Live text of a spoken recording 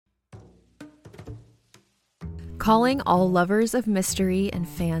Calling all lovers of mystery and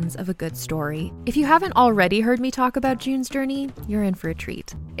fans of a good story. If you haven't already heard me talk about June's Journey, you're in for a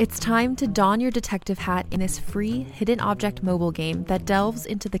treat. It's time to don your detective hat in this free hidden object mobile game that delves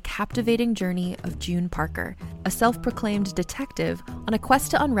into the captivating journey of June Parker, a self-proclaimed detective on a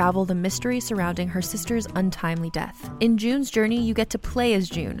quest to unravel the mystery surrounding her sister's untimely death. In June's Journey, you get to play as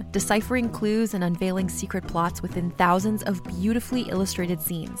June, deciphering clues and unveiling secret plots within thousands of beautifully illustrated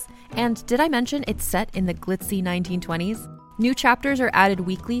scenes. And did I mention it's set in the glitzy 1920s? New chapters are added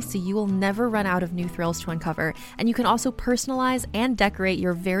weekly, so you will never run out of new thrills to uncover, and you can also personalize and decorate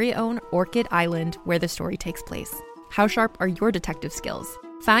your very own Orchid Island where the story takes place. How sharp are your detective skills?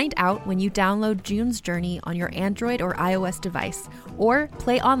 Find out when you download June's Journey on your Android or iOS device, or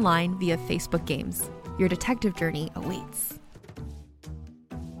play online via Facebook Games. Your detective journey awaits.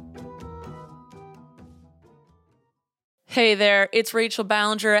 Hey there, it's Rachel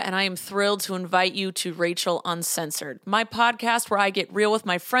Ballinger, and I am thrilled to invite you to Rachel Uncensored, my podcast where I get real with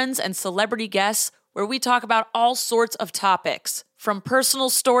my friends and celebrity guests, where we talk about all sorts of topics. From personal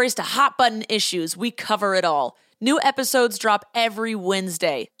stories to hot-button issues, we cover it all. New episodes drop every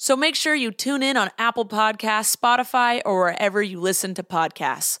Wednesday, so make sure you tune in on Apple Podcasts, Spotify, or wherever you listen to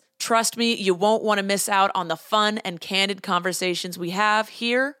podcasts. Trust me, you won't want to miss out on the fun and candid conversations we have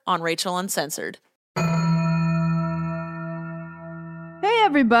here on Rachel Uncensored. Hey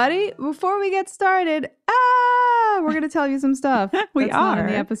everybody, before we get started, we're going to tell you some stuff. We that's not in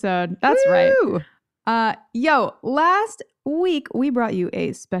the are. episode. That's Woo! right. Last week we brought you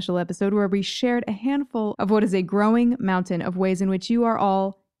a special episode where we shared a handful of what is a growing mountain of ways in which you are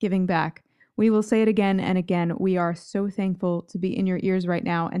all giving back. We will say it again and again. We are so thankful to be in your ears right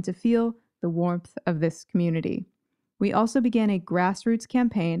now and to feel the warmth of this community. We also began a grassroots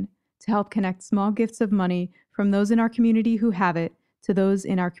campaign to help connect small gifts of money from those in our community who have it to those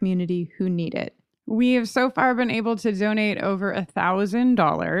in our community who need it. We have so far been able to donate over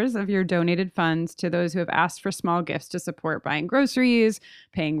 $1,000 of your donated funds to those who have asked for small gifts to support buying groceries,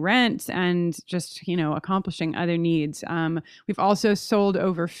 paying rent, and just, accomplishing other needs. We've also sold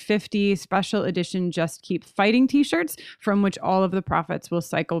over 50 special edition Just Keep Fighting t-shirts, from which all of the profits will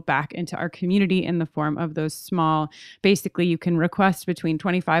cycle back into our community in the form of those small. Basically, you can request between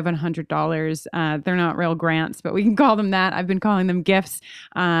 $25 and $100. They're not real grants, but we can call them that. I've been calling them gifts.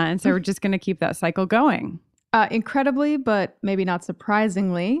 And so we're just going to keep that cycle going. Incredibly, but maybe not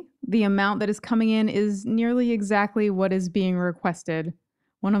surprisingly, the amount that is coming in is nearly exactly what is being requested.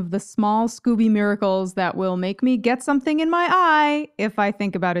 One of the small Scooby miracles that will make me get something in my eye if I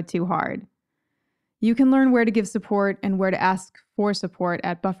think about it too hard. You can learn where to give support and where to ask for support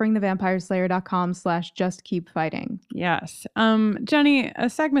at bufferingthevampireslayer.com/justkeepfighting. Yes. Jenny, a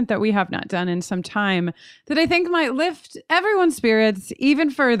segment that we have not done in some time that I think might lift everyone's spirits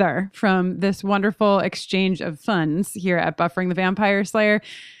even further from this wonderful exchange of funds here at Buffering the Vampire Slayer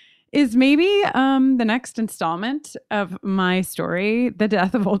is maybe the next installment of my story, The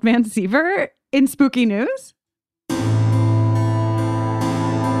Death of Old Man Seaver, in Spooky News.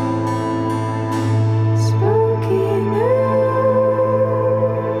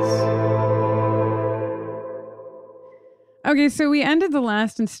 Okay, so we ended the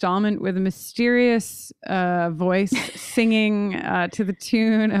last installment with a mysterious voice singing to the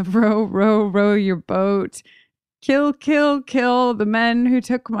tune of "Row, row, row your boat. Kill, kill, kill the men who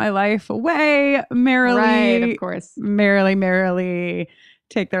took my life away. Merrily, Right, of course. merrily, merrily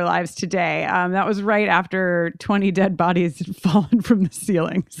take their lives today." That was right after 20 dead bodies had fallen from the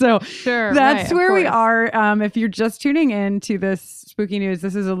ceiling. So Sure, that's right, of where we course. are. If you're just tuning in to this Spooky News,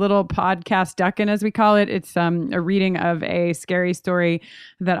 this is a little podcast duckin', as we call it. It's a reading of a scary story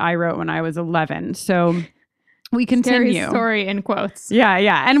that I wrote when I was 11. So we continue. Scary story in quotes. Yeah.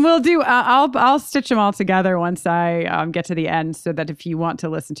 And we'll do, I'll stitch them all together once I get to the end so that if you want to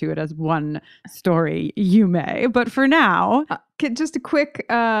listen to it as one story, you may. But for now. Just a quick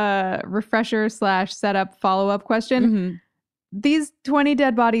refresher / setup follow-up question. Mm-hmm. These 20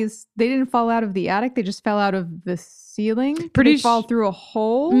 dead bodies, they didn't fall out of the attic. They just fell out of the ceiling. Did Pretty they fall through a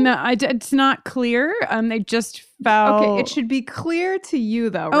hole? No, it's not clear. They just fell. Okay, it should be clear to you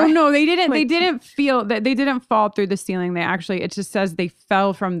though, Oh right? no, they didn't. They Like- didn't feel that. They didn't fall through the ceiling. They actually. It just says they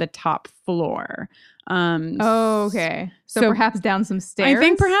fell from the top floor. Oh, okay. So perhaps down some stairs? I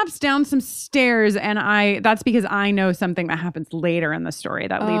think perhaps down some stairs, and that's because I know something that happens later in the story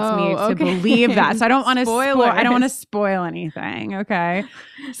that leads me to okay. believe that. So I don't want to spoil. I don't want to Spoilers. spoil anything. Okay,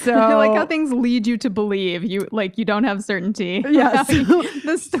 so I like how things lead you to believe you don't have certainty. Yes. about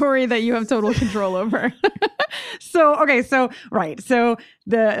the story that you have total control over. So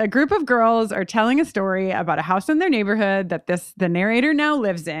a group of girls are telling a story about a house in their neighborhood that the narrator now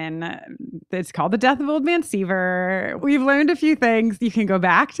lives in. It's called The Death of Old Man Seaver. We've learned a few things. You can go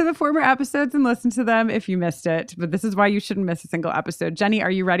back to the former episodes and listen to them if you missed it, but this is why you shouldn't miss a single episode. Jenny,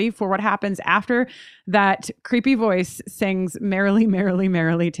 are you ready for what happens after that creepy voice sings "Merrily, merrily,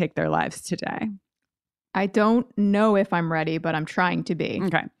 merrily take their lives today"? I don't know if I'm ready, but I'm trying to be.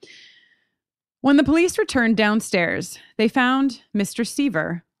 Okay. When the police returned downstairs, they found Mr.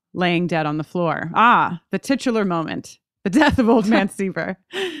 Seaver laying dead on the floor. Ah, the titular moment. The death of old man Seaver.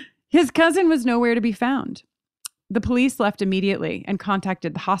 His cousin was nowhere to be found. The police left immediately and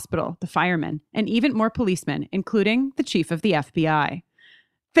contacted the hospital, the firemen, and even more policemen, including the chief of the FBI.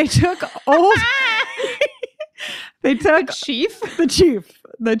 They took old... The chief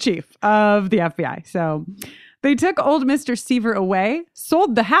of the FBI. So they took old Mr. Seaver away,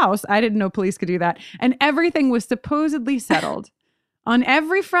 sold the house. I didn't know police could do that. And everything was supposedly settled. On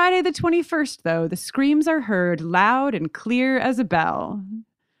every Friday the 21st, though, the screams are heard loud and clear as a bell.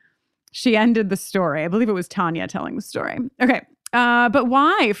 She ended the story. I believe it was Tanya telling the story. Okay. But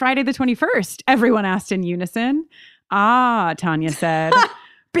why Friday the 21st? Everyone asked in unison. Ah, Tanya said.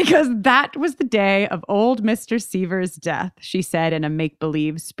 Because that was the day of old Mr. Seaver's death, she said in a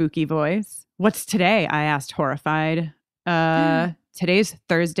make-believe spooky voice. What's today? I asked, horrified. Today's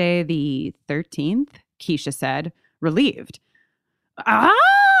Thursday the 13th, Keisha said, relieved. Ah!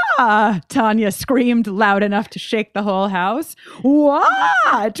 Tanya screamed loud enough to shake the whole house.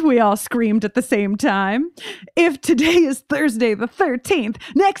 What? We all screamed at the same time. If today is Thursday the 13th,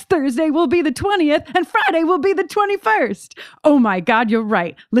 next Thursday will be the 20th, and Friday will be the 21st. Oh my God, you're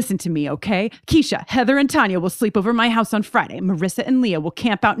right. Listen to me, okay? Keisha, Heather, and Tanya will sleep over my house on Friday. Marissa and Leah will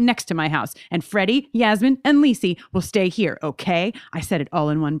camp out next to my house, and Freddie, Yasmin, and Lacey will stay here, okay? I said it all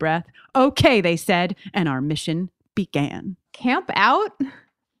in one breath. Okay, they said, and our mission began. Camp out?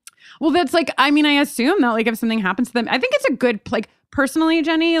 Well, that's like, I mean, I assume that like if something happens to them, I think it's a good, like personally,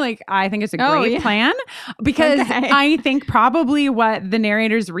 Jenny, like I think it's a great plan because I think probably what the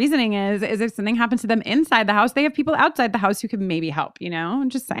narrator's reasoning is if something happens to them inside the house, they have people outside the house who can maybe help, you know? I'm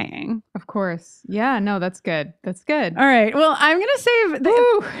just saying. Of course. Yeah, no, that's good. That's good. All right. Well, I'm going to save,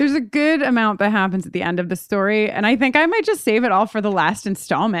 there's a good amount that happens at the end of the story. And I think I might just save it all for the last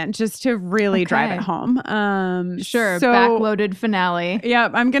installment just to really drive it home. Sure. So, backloaded finale. Yeah.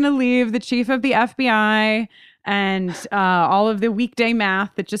 I'm going to leave the chief of the FBI and all of the weekday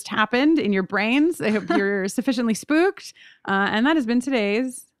math that just happened in your brains. I hope you're sufficiently spooked. And that has been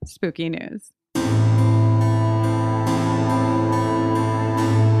today's Spooky News.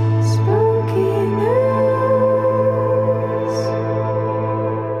 Spooky News.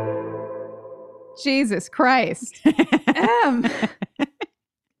 Jesus Christ.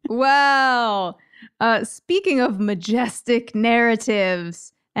 Well, speaking of majestic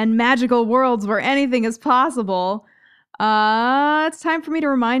narratives and magical worlds where anything is possible, it's time for me to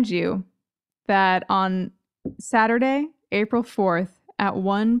remind you that on Saturday, April 4th at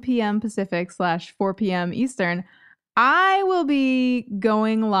 1 p.m. Pacific / 4 p.m. Eastern, I will be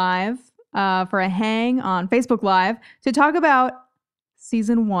going live for a hang on Facebook Live to talk about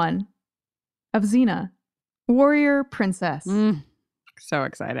season 1 of Xena, Warrior Princess. So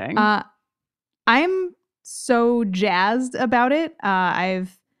exciting. I'm so jazzed about it.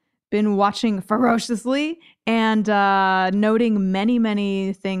 I've been watching ferociously and noting many,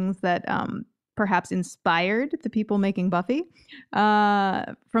 many things that perhaps inspired the people making Buffy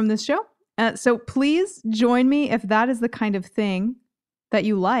from this show. So please join me if that is the kind of thing that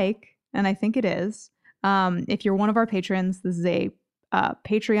you like, and I think it is. If you're one of our patrons, this is a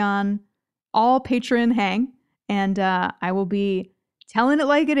Patreon, all patron hang, and I will be telling it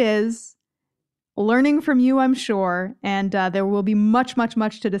like it is, learning from you, I'm sure, and there will be much, much,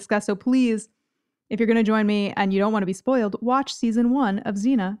 much to discuss. So please, if you're going to join me and you don't want to be spoiled, watch season 1 of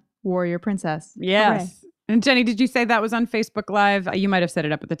Xena, Warrior Princess. Yes. Hooray. And Jenny, did you say that was on Facebook Live? You might have set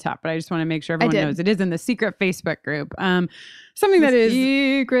it up at the top, but I just want to make sure everyone knows it is in the secret Facebook group. Something that is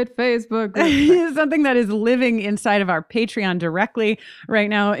secret Facebook group. Something that is living inside of our Patreon directly right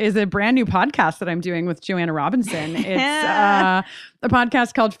now is a brand new podcast that I'm doing with Joanna Robinson. It's a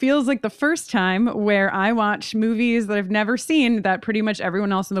podcast called Feels Like the First Time, where I watch movies that I've never seen that pretty much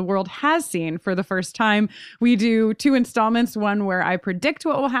everyone else in the world has seen for the first time. We do 2 installments, one where I predict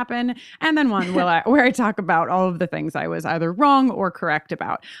what will happen, and then one where I talk about all of the things I was either wrong or correct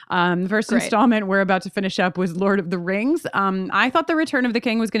about. The first installment we're about to finish up was Lord of the Rings. I thought the Return of the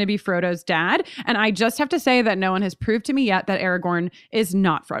King was going to be Frodo's dad. And I just have to say that no one has proved to me yet that Aragorn is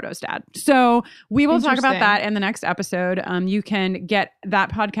not Frodo's dad. So we will talk about that in the next episode. You can get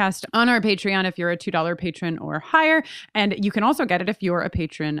that podcast on our Patreon if you're a $2 patron or higher. And you can also get it if you're a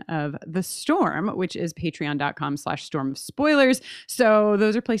patron of The Storm, which is patreon.com/storm of spoilers. So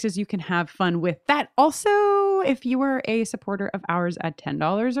those are places you can have fun with that. Also, if you are a supporter of ours at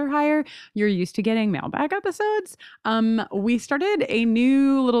 $10 or higher, you're used to getting mailbag episodes. We started a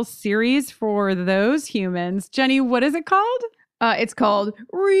new little series for those humans. Jenny, what is it called? It's called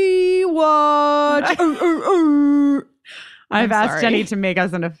Rewatch. I've asked Jenny to make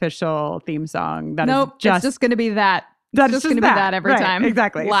us an official theme song. Nope, it's just going to be that. That's just going to be that every time.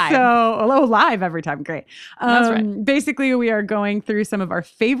 Exactly. Live. So, live every time. Great. That's right. Basically, we are going through some of our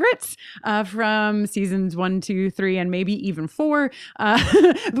favorites from seasons 1, 2, 3, and maybe even 4,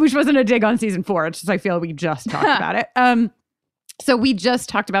 which wasn't a dig on season 4. It's just I feel we just talked about it. So we just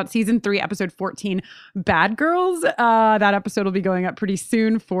talked about season 3, episode 14, Bad Girls. That episode will be going up pretty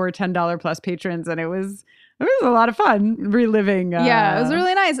soon for $10 plus patrons, and it was a lot of fun reliving. Yeah, it was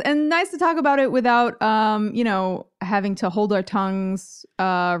really nice, and nice to talk about it without, having to hold our tongues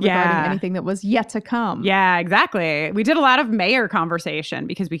regarding anything that was yet to come. Yeah, exactly. We did a lot of mayor conversation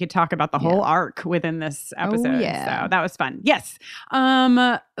because we could talk about the whole arc within this episode. So that was fun. Yes.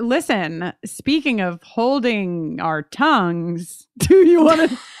 Listen, speaking of holding our tongues, do you want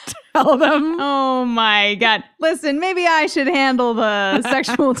to tell them? Oh my God. Listen, maybe I should handle the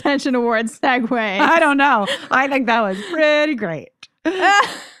Sexual Tension Awards segue. I don't know. I think that was pretty great.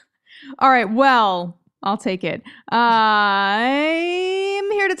 All right. Well, I'll take it.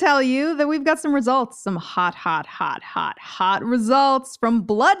 I'm here to tell you that we've got some results, some hot results from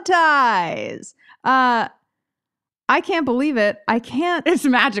Blood Ties. I can't believe it. I can't. It's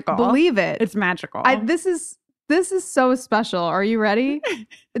magical. Believe it. It's magical. This is so special. Are you ready?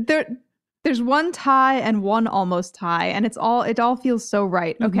 There's one tie and one almost tie, and it all feels so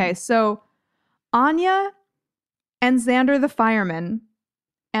right. Mm-hmm. Okay, so Anya and Xander the fireman,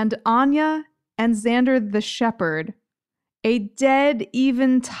 and Anya and Xander the shepherd, a dead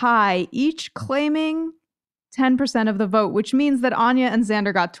even tie, each claiming 10% of the vote, which means that Anya and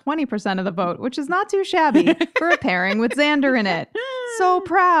Xander got 20% of the vote, which is not too shabby for a pairing with Xander in it. So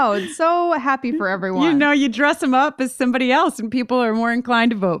proud, so happy for everyone. You dress him up as somebody else and people are more inclined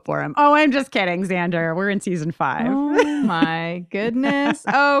to vote for him. Oh, I'm just kidding, Xander. We're in season 5. Oh my goodness.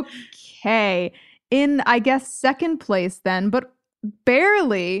 Okay. In, I guess, second place then, but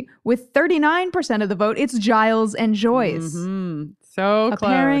barely, with 39% of the vote, it's Giles and Joyce. Mm-hmm. So close.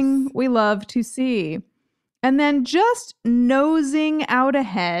 A pairing we love to see. And then just nosing out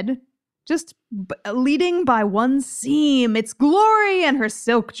ahead, just leading by one seam, it's Glory and her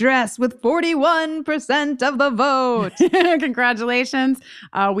silk dress with 41% of the vote. Congratulations.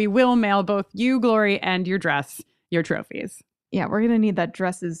 We will mail both you, Glory, and your dress, your trophies. Yeah, we're going to need that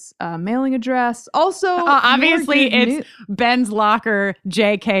dress's mailing address. Also, obviously, it's Ben's Locker,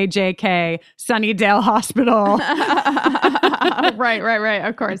 JK, Sunnydale Hospital. Right.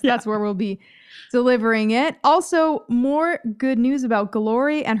 Of course. Yeah. That's where we'll be delivering it. Also, more good news about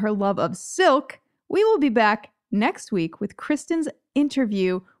Glory and her love of silk. We will be back next week with Kristen's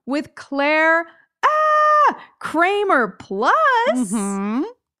interview with Claire Kramer. Plus,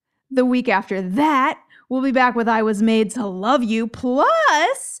 the week after that, we'll be back with I Was Made to Love You.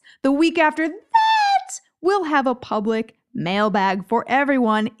 Plus, the week after that, we'll have a public mailbag for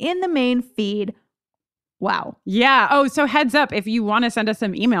everyone in the main feed. Wow. Yeah. Oh, so heads up, if you want to send us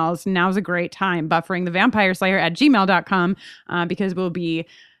some emails, now's a great time. BufferingTheVampireSlayer@gmail.com because we'll be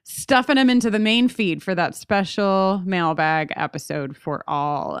stuffing them into the main feed for that special mailbag episode for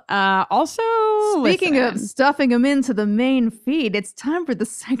all. Also, speaking of stuffing them into the main feed, it's time for the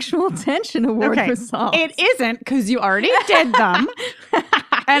Sexual Tension Award results. It isn't, because you already did them.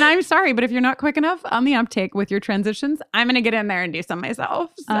 And I'm sorry, but if you're not quick enough on the uptake with your transitions, I'm going to get in there and do some myself.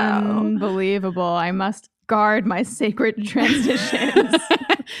 So. Unbelievable. I must guard my sacred transitions.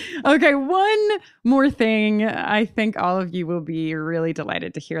 Okay, one more thing. I think all of you will be really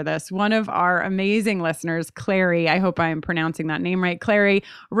delighted to hear this. One of our amazing listeners, Clary, I hope I'm pronouncing that name right, Clary,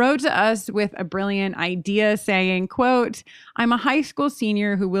 wrote to us with a brilliant idea saying, quote, I'm a high school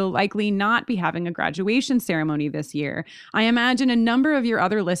senior who will likely not be having a graduation ceremony this year. I imagine a number of your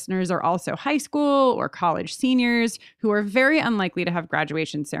other listeners are also high school or college seniors who are very unlikely to have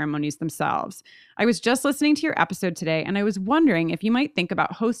graduation ceremonies themselves. I was just listening to your episode today, and I was wondering if you might think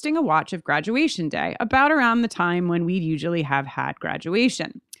about hosting a watch of graduation day about around the time when we usually have had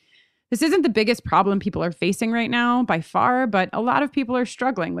graduation. This isn't the biggest problem people are facing right now by far, but a lot of people are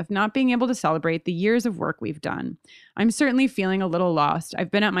struggling with not being able to celebrate the years of work we've done. I'm certainly feeling a little lost.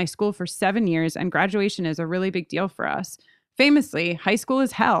 I've been at my school for 7 years, and graduation is a really big deal for us. Famously, high school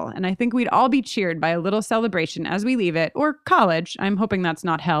is hell, and I think we'd all be cheered by a little celebration as we leave it, or college. I'm hoping that's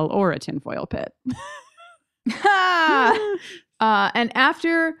not hell or a tinfoil pit. And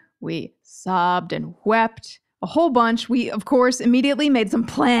after we sobbed and wept a whole bunch, we, of course, immediately made some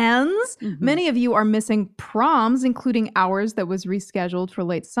plans. Many of you are missing proms, including ours that was rescheduled for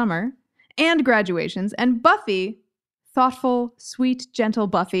late summer, and graduations. And Buffy, thoughtful, sweet, gentle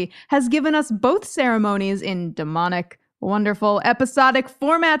Buffy, has given us both ceremonies in demonic, wonderful, episodic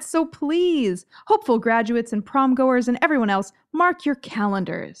formats. So please, hopeful graduates and prom goers and everyone else, mark your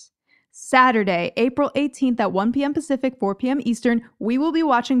calendars. Saturday, April 18th at 1 p.m. Pacific, 4 p.m. Eastern, we will be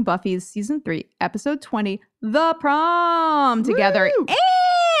watching Buffy's Season 3, Episode 20, The Prom, together. Woo!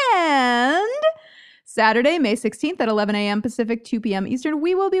 And Saturday, May 16th at 11 a.m. Pacific, 2 p.m. Eastern,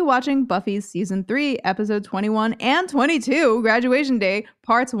 we will be watching Buffy's Season 3, Episode 21 and 22, Graduation Day,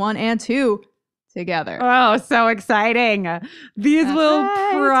 Parts 1 and 2, together. Oh, so exciting. These That's will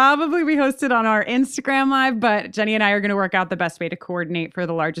right. probably be hosted on our Instagram Live, but Jenny and I are going to work out the best way to coordinate for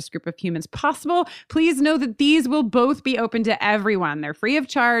the largest group of humans possible. Please know that these will both be open to everyone. They're free of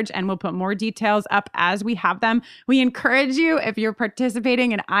charge, and we'll put more details up as we have them. We encourage you, if you're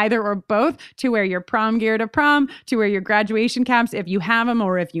participating in either or both, to wear your prom gear to prom, to wear your graduation caps if you have them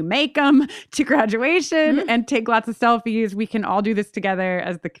or if you make them to graduation, and take lots of selfies. We can all do this together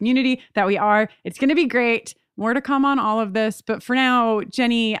as the community that we are. It's going to be great. More to come on all of this. But for now,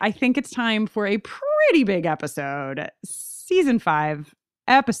 Jenny, I think it's time for a pretty big episode. Season 5,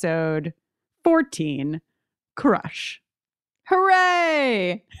 Episode 14, Crush.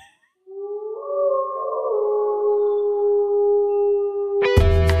 Hooray!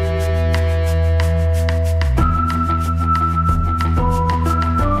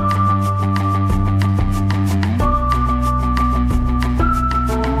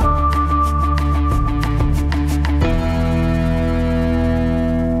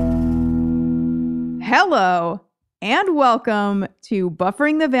 Hello, and welcome to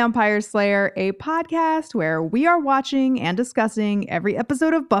Buffering the Vampire Slayer, a podcast where we are watching and discussing every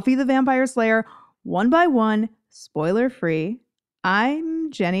episode of Buffy the Vampire Slayer one by one, spoiler-free. I'm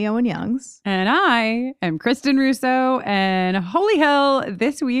Jenny Owen Youngs. And I am Kristen Russo. And holy hell,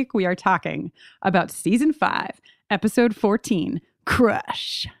 this week we are talking about Season 5, Episode 14,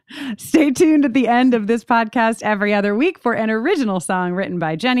 Crush. Stay tuned at the end of this podcast every other week for an original song written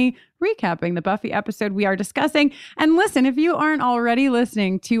by Jenny, recapping the Buffy episode we are discussing. And listen, if you aren't already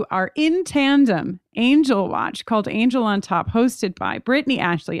listening to our in tandem Angel Watch called Angel on Top, hosted by Brittany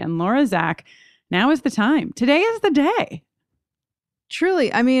Ashley and Laura Zach, now is the time. Today is the day.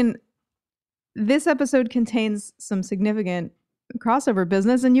 Truly, I mean, this episode contains some significant crossover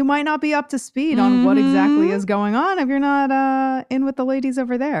business, and you might not be up to speed on what exactly is going on if you're not in with the ladies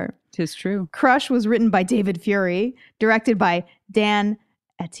over there. 'Tis true. Crush was written by David Fury, directed by Dan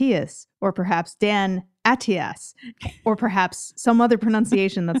Attias, or perhaps Dan Attias, or perhaps some other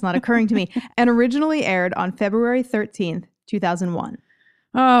pronunciation that's not occurring to me, and originally aired on February 13th, 2001.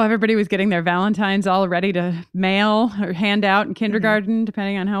 Oh, everybody was getting their Valentines all ready to mail or hand out in kindergarten,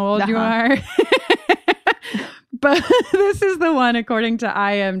 depending on how old you are. But this is the one, according to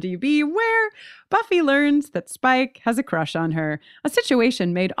IMDb, where Buffy learns that Spike has a crush on her, a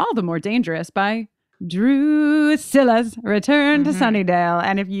situation made all the more dangerous by Drusilla's return to Sunnydale.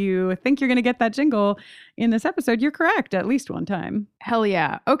 And if you think you're going to get that jingle in this episode, you're correct at least one time. Hell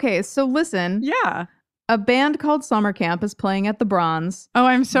yeah. Okay, so listen. Yeah. A band called Summer Camp is playing at the Bronze. Oh,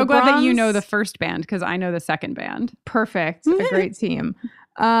 I'm so The glad that you Bronze- know the first band because I know the second band. Perfect. A great team.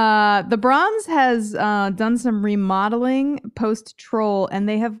 The Bronze has done some remodeling post-Troll, and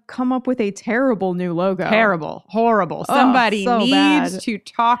they have come up with a terrible new logo. Terrible. Horrible. Oh, Somebody so needs bad. to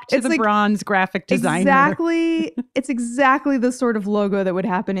talk to It's the like- Bronze graphic designer. Exactly. It's exactly the sort of logo that would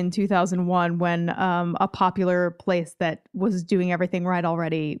happen in 2001 when a popular place that was doing everything right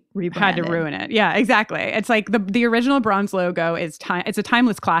already rebranded. Had to ruin it. Yeah, exactly. It's like the original Bronze logo is it's a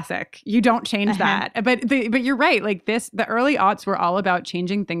timeless classic. You don't change that. But you're right. Like the early aughts were all about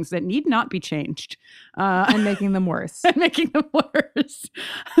changing things that need not be changed. And making them worse. And making them worse.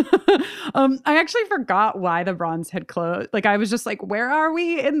 I actually forgot why the Bronze had closed. Like I was just like, where are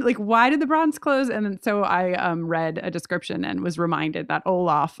we? And like, why did the Bronze close? And then so I read a description and was reminded that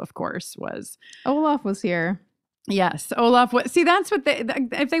Olaf, of course, was. Olaf was here. Yes, Olaf. See, that's what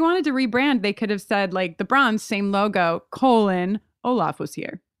if they wanted to rebrand, they could have said like the Bronze, same logo, : Olaf was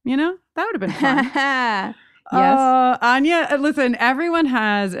here. You know, that would have been fun. Yes. Anya, listen, everyone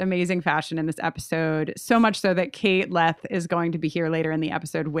has amazing fashion in this episode. So much so that Kate Leth is going to be here later in the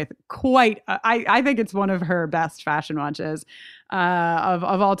episode with I think it's one of her best fashion watches of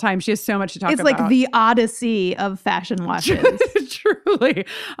all time. She has so much to talk about. It's like the Odyssey of fashion watches. Truly.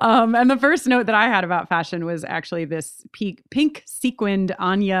 And the first note that I had about fashion was actually this pink sequined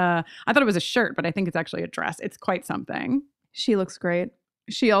Anya. I thought it was a shirt, but I think it's actually a dress. It's quite something. She looks great.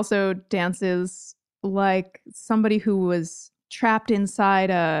 She also dances like somebody who was trapped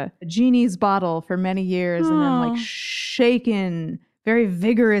inside a genie's bottle for many years and then like shaken very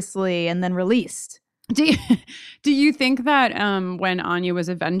vigorously and then released. Do you think that when Anya was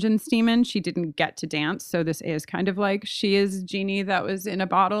a vengeance demon, she didn't get to dance? So this is kind of like she is Genie that was in a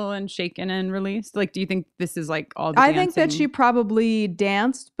bottle and shaken and released? Like, do you think this is like all the dancing? I think that she probably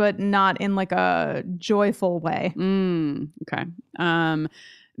danced, but not in like a joyful way. Okay.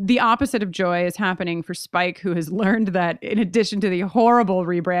 The opposite of joy is happening for Spike, who has learned that in addition to the horrible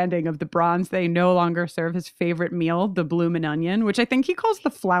rebranding of the Bronze, they no longer serve his favorite meal, the bloomin' onion, which I think he calls the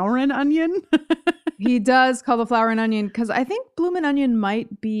flourin' onion. He does call the flour and onion because I think bloomin' onion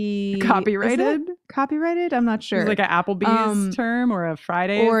might be copyrighted. Copyrighted? I'm not sure. It's like an Applebee's term or a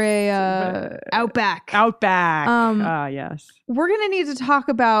Friday or a Outback. Outback. Yes. We're gonna need to talk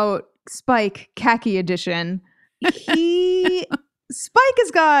about Spike Khaki Edition. Spike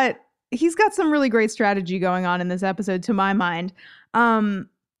he's got some really great strategy going on in this episode, to my mind. I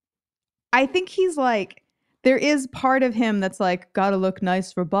think he's like, there is part of him that's like, gotta look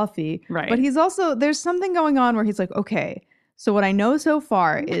nice for Buffy. Right. But he's also, there's something going on where he's like, okay, so what I know so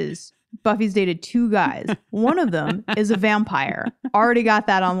far is Buffy's dated 2 guys. One of them is a vampire. Already got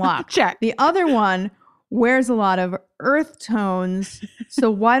that on lock. Check. The other one wears a lot of earth tones.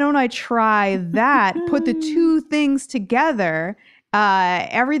 So why don't I try that? Put the 2 things together.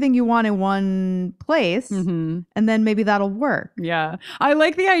 Everything you want in one place, and then maybe that'll work. Yeah. I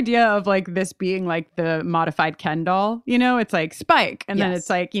like the idea of like this being like the modified Ken doll, you know, it's like Spike and then it's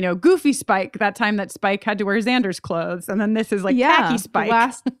like, you know, Goofy Spike, that time that Spike had to wear Xander's clothes. And then this is like Khaki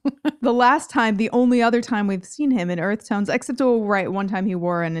Spike. The only other time we've seen him in earth tones, except one time he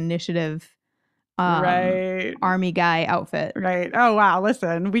wore an Initiative army guy outfit. Right. Oh, wow.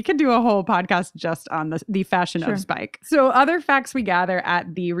 Listen, we could do a whole podcast just on the fashion of Spike. So other facts we gather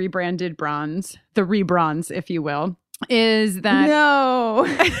at the rebranded Bronze, the rebronze, if you will, is that... No.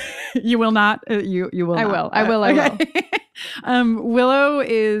 You will not? You will not. I will. Willow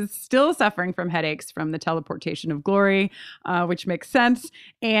is still suffering from headaches from the teleportation of glory, which makes sense.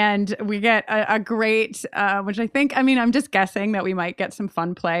 And we get a great, which I think, I mean, I'm just guessing that we might get some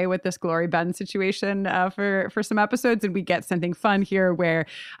fun play with this Glory Ben situation for some episodes. And we get something fun here where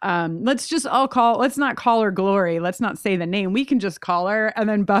let's not call her Glory. Let's not say the name. We can just call her. And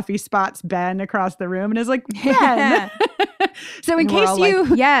then Buffy spots Ben across the room and is like, Ben. So in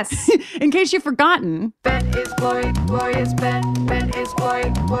case you've forgotten, Ben is Glory, Glory is Ben. Ben is Glory,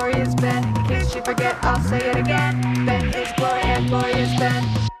 Glory is Ben. In case you forget, I'll say it again. Ben is Glory and Glory is Ben.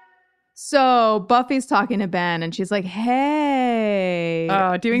 So Buffy's talking to Ben and she's like, hey.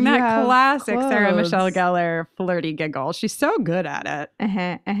 Oh, doing that classic clothes. Sarah Michelle Gellar flirty giggle. She's so good at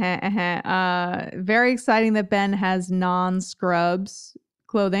it. Very exciting that Ben has non-scrubs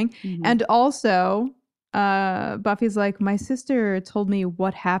clothing. And also... Buffy's like, my sister told me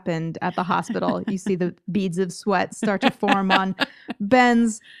what happened at the hospital. You see the beads of sweat start to form on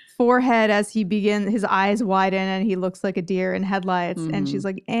Ben's forehead as his eyes widen and he looks like a deer in headlights. And she's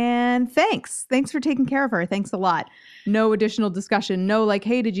like, and thanks for taking care of her. Thanks a lot. No additional discussion. No, like,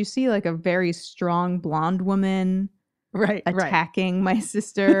 hey, did you see like a very strong blonde woman attacking my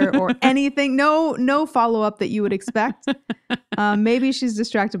sister or anything? No follow-up that you would expect. Maybe she's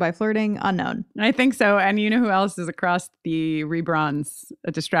distracted by flirting. Unknown. I think so. And you know who else is across the rebronze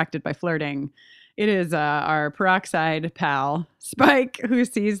distracted by flirting? It is our peroxide pal, Spike, who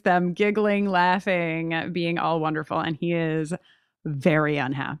sees them giggling, laughing, being all wonderful. And he is very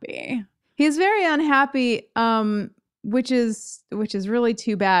unhappy. He's very unhappy, which is really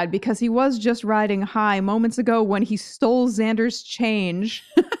too bad because he was just riding high moments ago when he stole Xander's change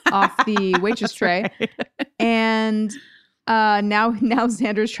off the waitress tray. And now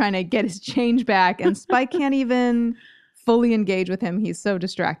Xander's trying to get his change back and Spike can't even fully engage with him. He's so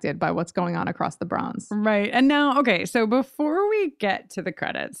distracted by what's going on across the Bronze. Right. And now, okay, so before we get to the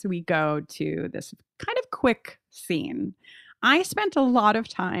credits, we go to this kind of quick scene. I spent a lot of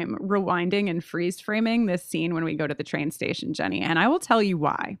time rewinding and freeze framing this scene when we go to the train station, Jenny, and I will tell you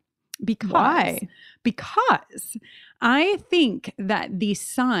why. Why? Because I think that the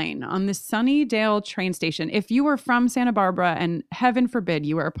sign on the Sunnydale train station, if you were from Santa Barbara and heaven forbid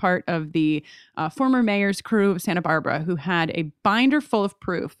you were a part of the former mayor's crew of Santa Barbara who had a binder full of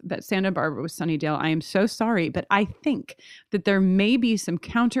proof that Santa Barbara was Sunnydale, I am so sorry, but I think that there may be some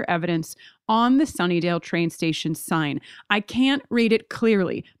counter evidence on the Sunnydale train station sign. I can't read it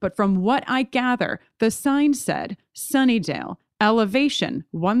clearly, but from what I gather, the sign said Sunnydale, elevation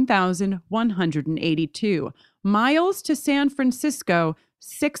 1,182, miles to San Francisco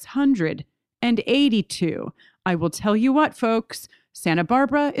 682. I will tell you what, folks, Santa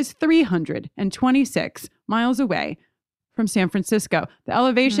Barbara is 326 miles away from San Francisco. The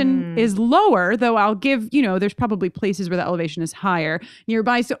elevation is lower, though I'll give, there's probably places where the elevation is higher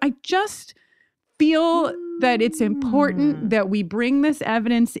nearby. So I just feel that it's important that we bring this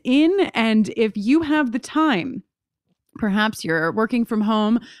evidence in. And if you have the time, perhaps you're working from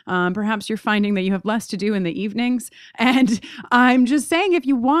home. Perhaps you're finding that you have less to do in the evenings. And I'm just saying, if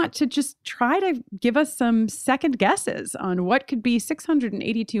you want to just try to give us some second guesses on what could be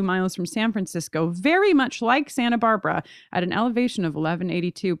 682 miles from San Francisco, very much like Santa Barbara at an elevation of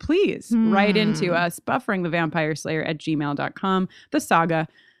 1182, please write into us, bufferingthevampireslayer@gmail.com. The saga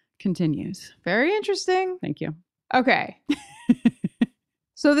continues. Very interesting. Thank you. Okay.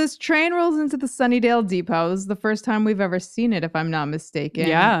 So this train rolls into the Sunnydale Depot. This is the first time we've ever seen it, if I'm not mistaken.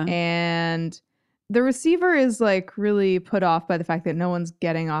 Yeah. And the receiver is like really put off by the fact that no one's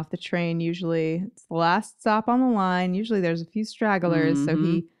getting off the train. Usually it's the last stop on the line. Usually there's a few stragglers. So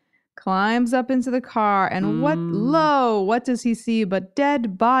he climbs up into the car and what does he see but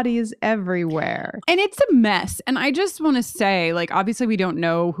dead bodies everywhere? And it's a mess. And I just want to say, obviously we don't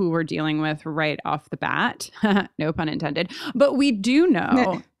know who we're dealing with right off the bat. No pun intended. But we do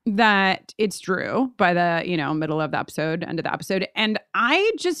know that it's Drew by the, middle of the episode, end of the episode. And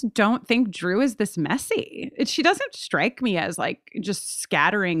I just don't think Drew is this messy. She doesn't strike me as just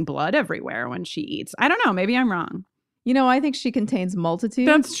scattering blood everywhere when she eats. I don't know. Maybe I'm wrong. I think she contains multitudes.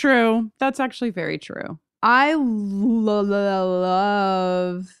 That's true. That's actually very true. I love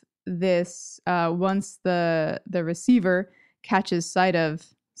this. Once the receiver catches sight of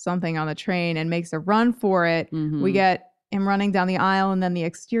something on the train and makes a run for it, we get him running down the aisle and then the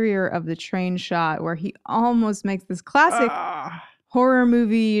exterior of the train shot where he almost makes this classic horror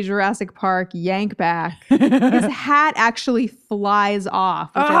movie Jurassic Park yank back. His hat actually flies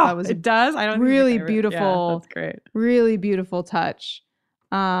off, which I thought was it does. I don't really beautiful. Yeah, that's great. Really beautiful touch.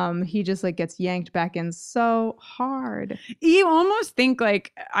 He just gets yanked back in so hard. You almost think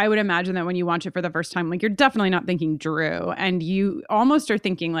I would imagine that when you watch it for the first time, you're definitely not thinking Drew, and you almost are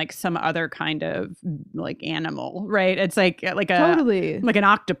thinking some other kind of animal, right? It's totally like an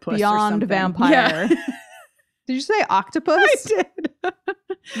octopus beyond or something. vampire. Yeah. Did you say octopus? I did.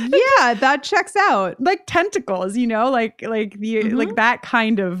 Yeah, that checks out. Tentacles, that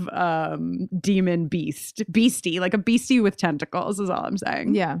kind of demon beastie, a beastie with tentacles is all I'm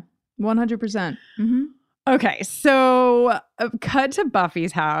saying. Yeah, 100%. Okay, so cut to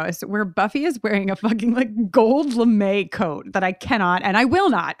Buffy's house where Buffy is wearing a fucking gold lame coat that I cannot and I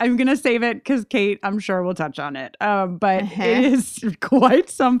will not. I'm going to save it because Kate, I'm sure, will touch on it. But it is quite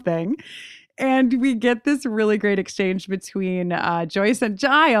something. And we get this really great exchange between Joyce and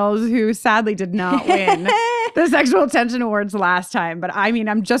Giles, who sadly did not win the Sexual Tension Awards last time. But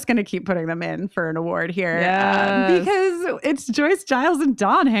I'm just going to keep putting them in for an award here. Because it's Joyce, Giles, and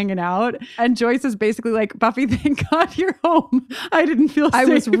Dawn hanging out. And Joyce is basically like, Buffy, thank God you're home. I didn't feel safe. I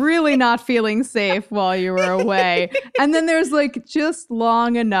was really not feeling safe while you were away. And then there's just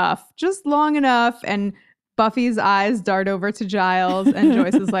long enough. And Buffy's eyes dart over to Giles. And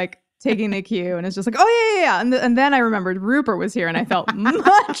Joyce is taking the cue, and it's just yeah. And then I remembered Rupert was here, and I felt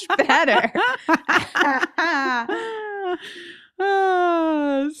much better.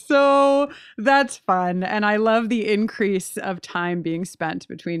 So that's fun. And I love the increase of time being spent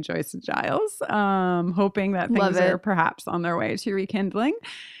between Joyce and Giles, hoping that things are perhaps on their way to rekindling.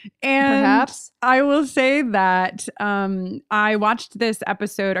 And perhaps I will say that I watched this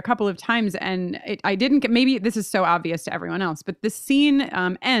episode a couple of times, and I didn't get, maybe this is so obvious to everyone else, but the scene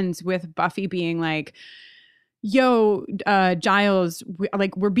ends with Buffy being yo, Giles,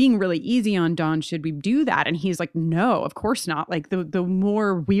 we're being really easy on Dawn. Should we do that? And he's like, no, of course not. The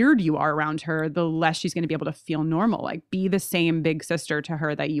more weird you are around her, the less she's going to be able to feel normal. Be the same big sister to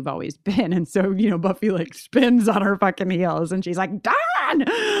her that you've always been. And so, Buffy spins on her fucking heels and she's like, Dawn,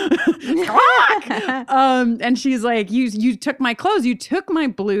 come on. And she's like, you took my clothes, you took my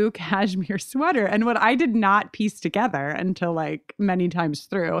blue cashmere sweater. And what I did not piece together until like many times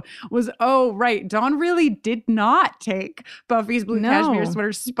through was, oh, right, Dawn really did not take Buffy's blue cashmere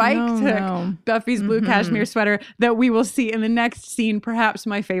sweater. Spike took Buffy's blue cashmere sweater that we will see in the next scene, perhaps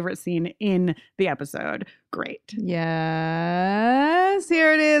my favorite scene in the episode. Great. Yes,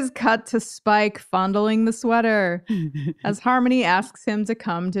 here it is. Cut to Spike fondling the sweater as Harmony asks him to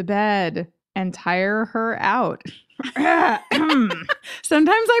come to bed and tire her out.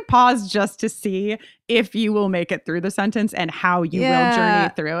 Sometimes I pause just to see if you will make it through the sentence and how you will journey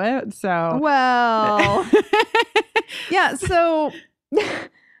through it. So, well, yeah. So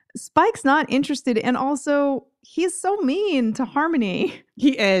Spike's not interested, and also he's so mean to Harmony.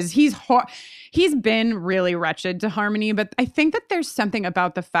 He is. He's been really wretched to Harmony, but I think that there's something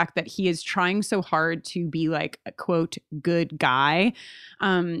about the fact that he is trying so hard to be like a quote good guy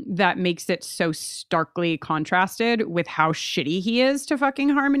that makes it so starkly contrasted with how shitty he is to fucking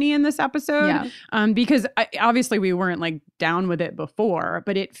Harmony in this episode. Yeah. Because obviously we weren't like down with it before,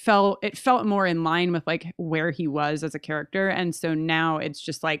 but it felt more in line with like where he was as a character, and so now it's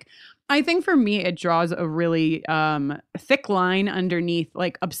just like, I think for me, it draws a really thick line underneath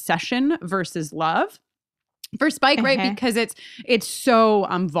like obsession versus love for Spike, right? Because it's so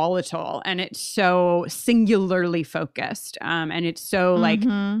volatile and it's so singularly focused, and it's so like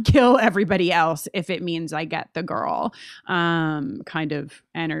kill everybody else if it means I get the girl kind of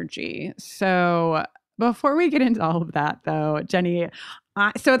energy. So before we get into all of that, though, Jenny.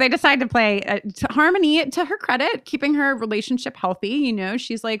 So they decide to play Harmony, to her credit, keeping her relationship healthy. You know,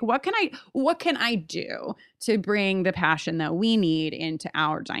 she's like, what can I do to bring the passion that we need into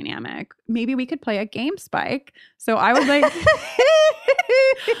our dynamic? Maybe we could play a game, Spike. So I would like,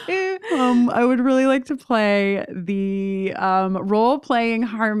 I would really like to play the role-playing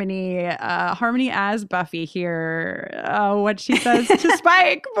Harmony as Buffy here. What she says to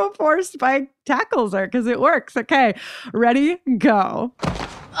Spike before Spike tackles her, because it works. Okay, ready, go.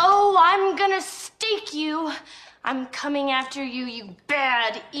 Oh, I'm gonna stake you. I'm coming after you, you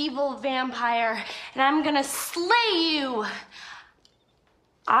bad, evil vampire, and I'm gonna slay you.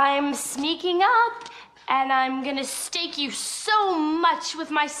 I'm sneaking up, and I'm gonna stake you so much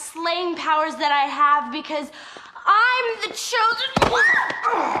with my slaying powers that I have, because I'm the chosen one.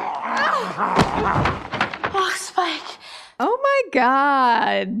 Oh, Spike. Oh my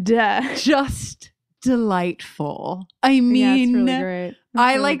God. Just delightful. I mean, it's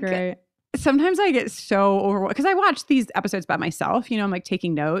really great. Great. Sometimes I get so overwhelmed because I watch these episodes by myself. You know, I'm like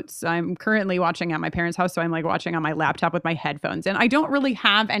taking notes. I'm currently watching at my parents' house, so I'm like watching on my laptop with my headphones, and I don't really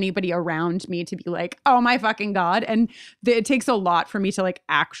have anybody around me to be like, oh my fucking God. And it takes a lot for me to like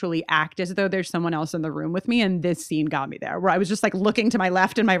actually act as though there's someone else in the room with me. And this scene got me there, where I was just like looking to my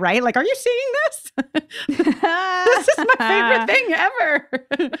left and my right, like, are you seeing this? This is my favorite thing ever.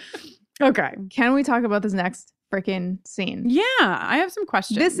 Okay. Can we talk about this next freaking scene? Yeah, I have some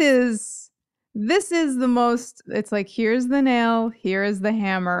questions. This is the most, it's like, here's the nail, here is the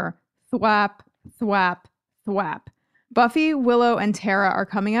hammer, thwap, thwap, thwap. Buffy, Willow, and Tara are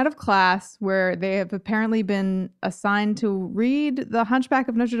coming out of class where they have apparently been assigned to read The Hunchback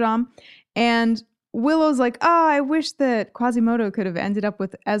of Notre Dame. And Willow's like, oh, I wish that Quasimodo could have ended up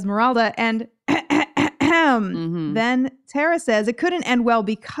with Esmeralda. And then Tara says it couldn't end well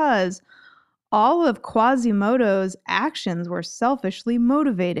because all of Quasimodo's actions were selfishly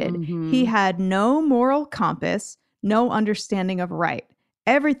motivated. He had no moral compass, no understanding of right.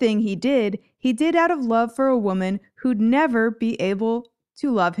 Everything he did out of love for a woman who'd never be able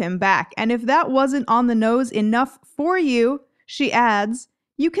to love him back. And if that wasn't on the nose enough for you, she adds,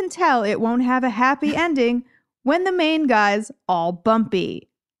 you can tell it won't have a happy ending when the main guy's all bumpy.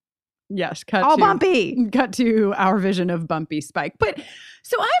 Yes, bumpy. Cut to our vision of bumpy Spike. But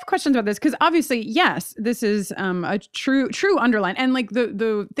so I have questions about this because obviously, yes, this is a true underline, and like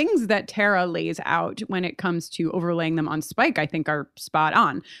the things that Tara lays out when it comes to overlaying them on Spike, I think are spot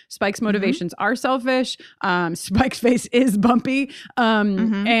on. Spike's motivations are selfish. Spike's face is bumpy,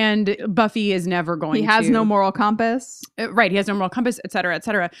 and Buffy is never going. He has no moral compass. Right, he has no moral compass, et cetera, et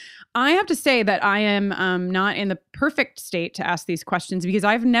cetera. I have to say that I am not in the perfect state to ask these questions because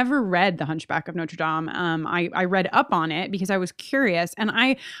I've never read The Hunchback of Notre Dame. I read up on it because I was curious, and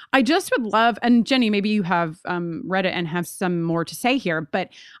I just would love, and Jenny, maybe you have read it and have some more to say here, but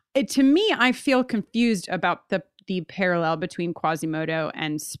to me, I feel confused about the parallel between Quasimodo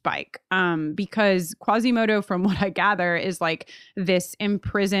and Spike, because Quasimodo, from what I gather, is like this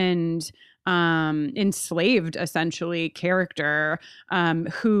imprisoned enslaved essentially character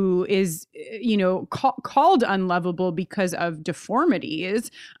who is, called unlovable because of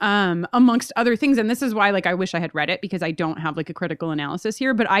deformities, amongst other things. And this is why, like, I wish I had read it because I don't have like a critical analysis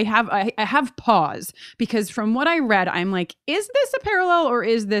here, but I have pause because from what I read, I'm like, is this a parallel or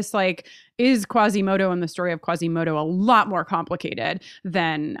is this like, is Quasimodo and the story of Quasimodo a lot more complicated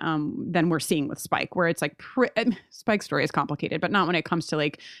than we're seeing with Spike, where it's like Spike's story is complicated, but not when it comes to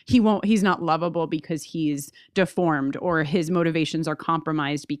like he's not lovable because he's deformed or his motivations are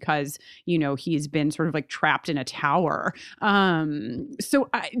compromised because he's been sort of like trapped in a tower. So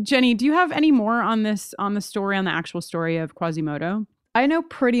Jenny, do you have any more on the actual story of Quasimodo? I know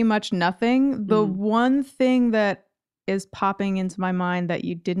pretty much nothing. The one thing that is popping into my mind that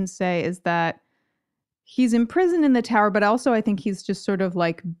you didn't say is that he's imprisoned in the tower, but also I think he's just sort of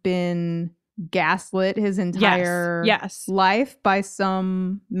like been gaslit his entire life by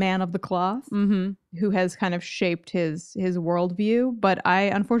some man of the cloth who has kind of shaped his worldview. But I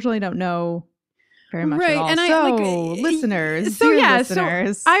unfortunately don't know very much at all. And listeners. So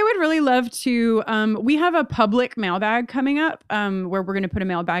I would really love to, we have a public mailbag coming up where we're going to put a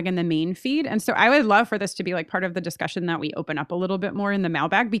mailbag in the main feed. And so I would love for this to be like part of the discussion that we open up a little bit more in the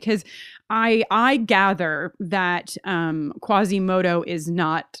mailbag, because I gather that Quasimodo is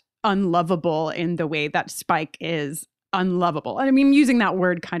not unlovable in the way that Spike is unlovable. I mean, using that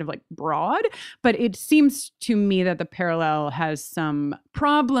word kind of like broad, but it seems to me that the parallel has some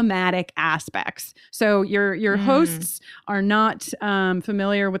problematic aspects. So your hosts are not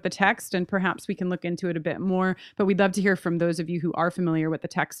familiar with the text, and perhaps we can look into it a bit more, but we'd love to hear from those of you who are familiar with the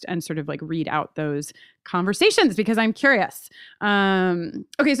text and sort of like read out those conversations, because I'm curious.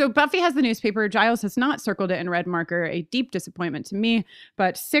 Okay, so Buffy has the newspaper. Giles has not circled it in red marker. A deep disappointment to me,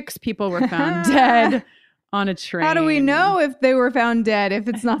 but 6 people were found dead on a train. How do we know if they were found dead if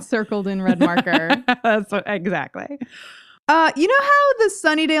it's not circled in red marker? Exactly. You know how the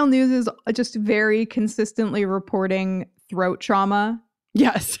Sunnydale News is just very consistently reporting throat trauma?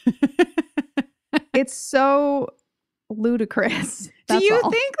 Yes. It's so ludicrous. Do you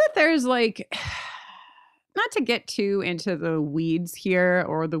think that there's like, not to get too into the weeds here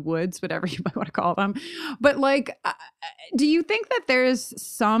or the woods, whatever you might want to call them, but like, do you think that there's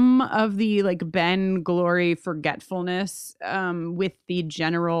some of the like Ben Glory forgetfulness with the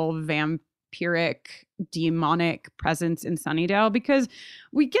general vampiric demonic presence in Sunnydale? Because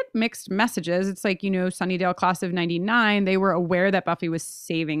we get mixed messages. It's like, Sunnydale class of 99, they were aware that Buffy was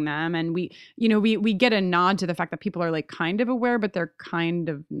saving them. And we get a nod to the fact that people are like kind of aware, but they're kind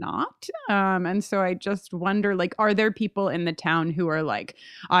of not. And so I just wonder, like, are there people in the town who are like,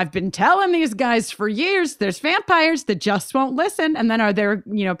 I've been telling these guys for years, there's vampires that just won't listen. And then are there,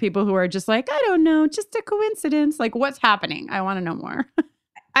 people who are just like, I don't know, just a coincidence. Like, what's happening? I want to know more.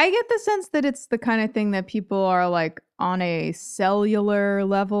 I get the sense that it's the kind of thing that people are like on a cellular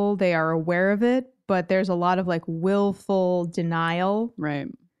level, they are aware of it, but there's a lot of like willful denial. Right.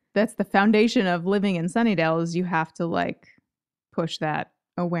 That's the foundation of living in Sunnydale, is you have to like push that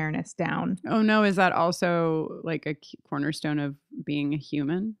awareness down. Oh no, is that also like a cornerstone of being a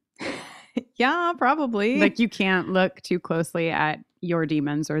human? Yeah, probably. Like you can't look too closely at your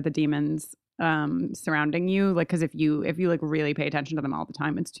demons or the demons surrounding you, like, because if you like really pay attention to them all the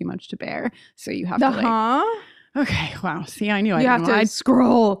time, it's too much to bear. So you have to like, okay, wow. See, I knew you have to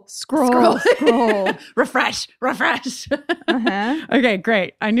scroll, refresh. Okay,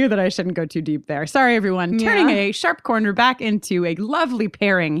 great. I knew that I shouldn't go too deep there. Sorry, everyone. Turning a sharp corner back into a lovely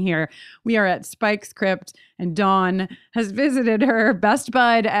pairing here. We are at Spike's crypt, and Dawn has visited her best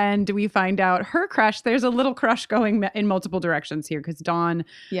bud, and we find out her crush. There's a little crush going in multiple directions here, because Dawn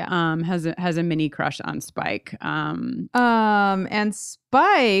has a mini crush on Spike. And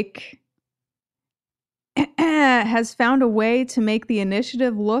Spike has found a way to make the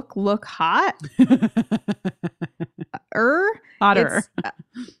initiative look hot. Hotter.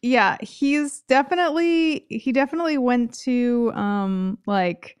 Yeah, he definitely went to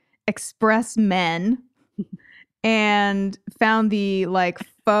like Express Men and found the like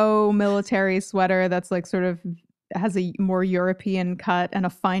faux military sweater that's like sort of has a more European cut and a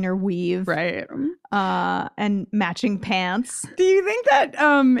finer weave. Right. And matching pants. Do you think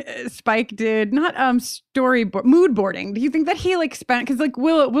that Spike did not mood boarding? Do you think that he like spent, because like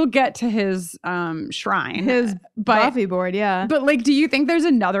we'll get to his shrine, his Buffy board, yeah. But like, do you think there's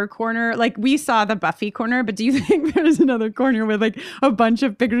another corner? Like we saw the Buffy corner, but do you think there's another corner with like a bunch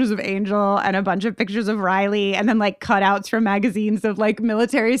of pictures of Angel and a bunch of pictures of Riley, and then like cutouts from magazines of like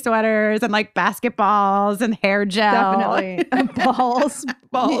military sweaters and like basketballs and hair gel? Definitely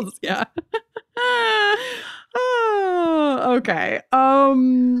balls, yeah. Okay.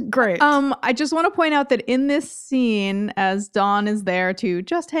 Great. I just want to point out that in this scene, as Dawn is there to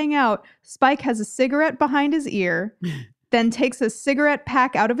just hang out, Spike has a cigarette behind his ear, then takes a cigarette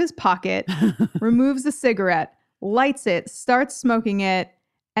pack out of his pocket, removes the cigarette, lights it, starts smoking it,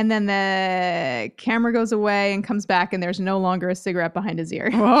 and then the camera goes away and comes back and there's no longer a cigarette behind his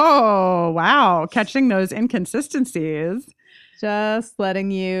ear. Whoa, wow. Catching those inconsistencies. Just letting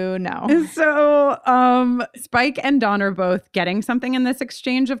you know. So Spike and Dawn are both getting something in this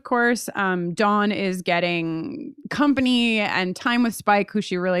exchange, of course. Dawn is getting company and time with Spike, who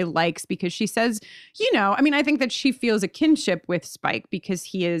she really likes because she says, I think that she feels a kinship with Spike because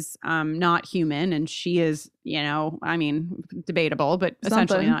he is not human and she is, debatable, but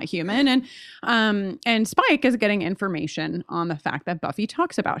essentially not human. And Spike is getting information on the fact that Buffy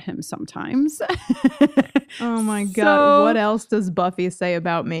talks about him sometimes. Oh my God. What else does Buffy say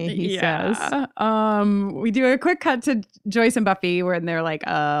about me? He says. We do a quick cut to Joyce and Buffy where they're like,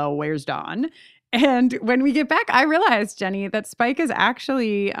 where's Dawn? And when we get back, I realized, Jenny, that Spike is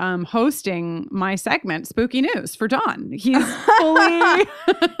actually hosting my segment, Spooky News, for Dawn. He's fully...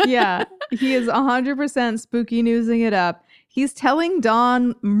 Yeah, he is 100% spooky newsing it up. He's telling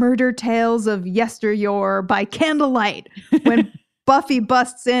Dawn murder tales of yesteryear by candlelight when Buffy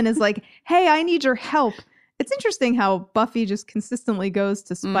busts in, is like, hey, I need your help. It's interesting how Buffy just consistently goes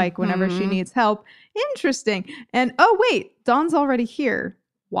to Spike whenever she needs help. Interesting. And, oh, wait, Dawn's already here.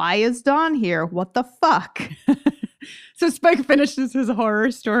 Why is Dawn here? What the fuck? So Spike finishes his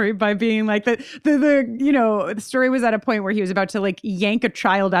horror story by being like, the story was at a point where he was about to like yank a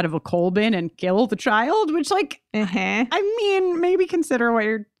child out of a coal bin and kill the child, which maybe consider what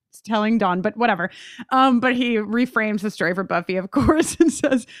you're telling Dawn, but whatever. But he reframes the story for Buffy, of course, and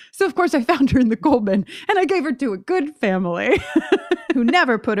says, so of course I found her in the coal bin and I gave her to a good family. Who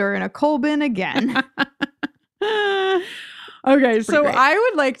never put her in a coal bin again. Okay, so great. I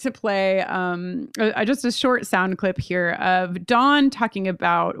would like to play just a short sound clip here of Dawn talking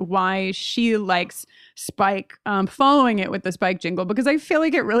about why she likes Spike, following it with the Spike jingle, because I feel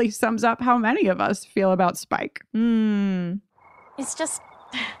like it really sums up how many of us feel about Spike. It's just,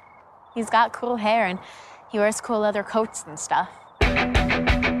 he's got cool hair and he wears cool leather coats and stuff. Spike,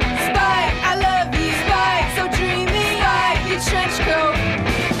 I love you. Spike, so dreamy. Spike, your trench coat.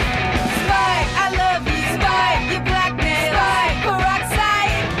 Spike, I love you. Spike, your black nails. Spike,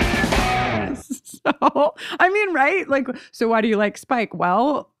 peroxide. So, right? Like, so why do you like Spike?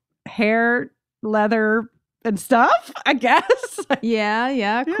 Well, hair, leather, and stuff, I guess.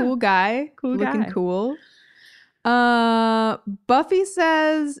 Yeah. Cool guy. Looking cool. Buffy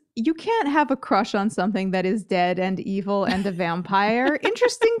says, you can't have a crush on something that is dead and evil and a vampire.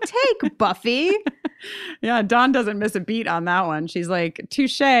 Interesting take, Buffy. Yeah, Dawn doesn't miss a beat on that one. She's like,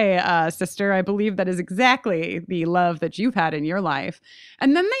 touche, sister. I believe that is exactly the love that you've had in your life.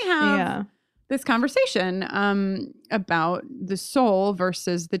 And then they have this conversation about the soul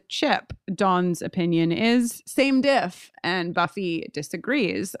versus the chip. Dawn's opinion is same diff, and Buffy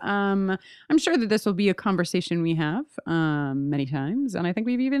disagrees. I'm sure that this will be a conversation we have many times, and I think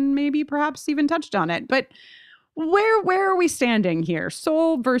we've perhaps even touched on it. But where are we standing here?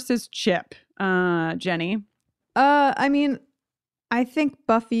 Soul versus chip, Jenny? I think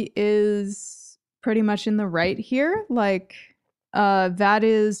Buffy is pretty much in the right here. Like, that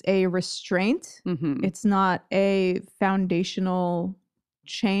is a restraint. Mm-hmm. It's not a foundational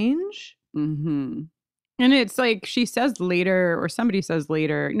change. Mm-hmm. And it's like she says later, or somebody says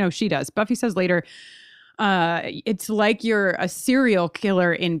later. No, she does. Buffy says later, it's like you're a serial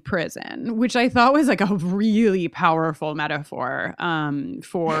killer in prison, which I thought was like a really powerful metaphor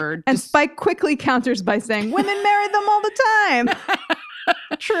for... And Spike quickly counters by saying, women marry them all the time.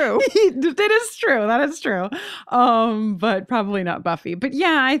 True. It is true. That is true. But probably not Buffy. But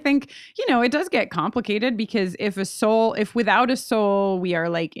yeah, I think, it does get complicated because if without a soul, we are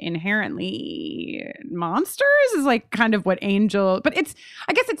like inherently monsters is like kind of what Angel, but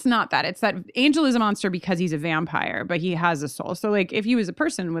I guess it's not that. It's that Angel is a monster because he's a vampire, but he has a soul. So like if you were a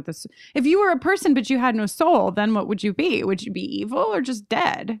person, but you had no soul, then what would you be? Would you be evil or just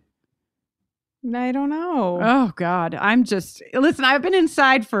dead? I don't know. Oh, God. Listen, I've been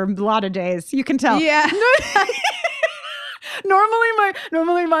inside for a lot of days. You can tell. Yeah.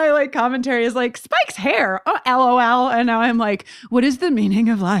 Normally my like commentary is like, Spike's hair. Oh, LOL. And now I'm like, what is the meaning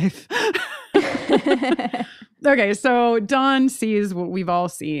of life? Okay, so Dawn sees what we've all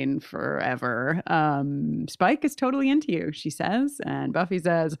seen forever. Spike is totally into you, she says. And Buffy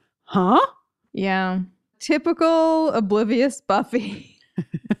says, huh? Yeah. Typical oblivious Buffy.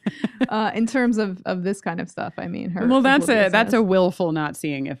 In terms of this kind of stuff, I mean, her. Well, that's a obliviousness. willful not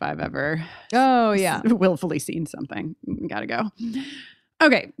seeing if I've ever Oh yeah. willfully seen something. Gotta go.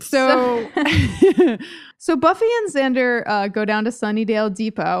 Okay, so So Buffy and Xander go down to Sunnydale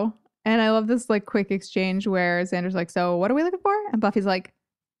Depot, and I love this like quick exchange where Xander's like, "So what are we looking for?" And Buffy's like,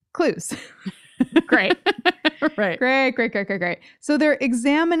 "Clues." Great. right. Great. So they're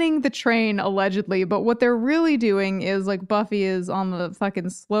examining the train allegedly, but what they're really doing is like Buffy is on the fucking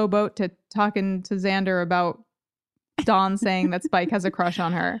slow boat to talking to Xander about Dawn saying that Spike has a crush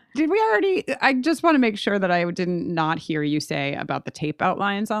on her. Did we already? I just want to make sure that I didn't not hear you say about the tape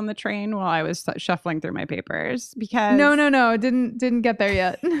outlines on the train while I was shuffling through my papers because No, didn't get there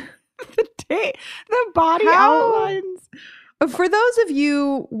yet. the body How? outlines. For those of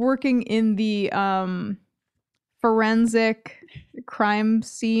you working in the forensic crime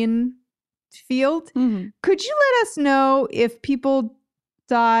scene field, could you let us know if people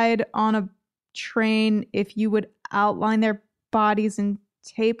died on a train, if you would outline their bodies in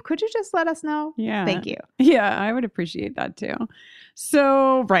tape? Could you just let us know? Yeah. Thank you. Yeah, I would appreciate that too.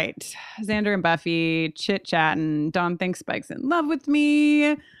 So, right. Xander and Buffy chit-chatting. Dawn thinks Spike's in love with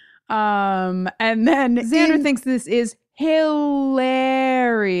me. And then Xander thinks this is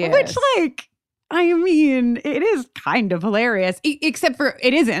hilarious. Which, like, I mean, it is kind of hilarious, except for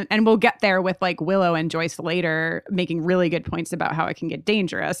it isn't. And we'll get there with like Willow and Joyce later making really good points about how it can get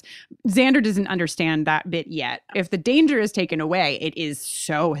dangerous. Xander doesn't understand that bit yet. If the danger is taken away, it is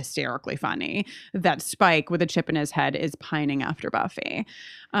so hysterically funny that Spike with a chip in his head is pining after Buffy.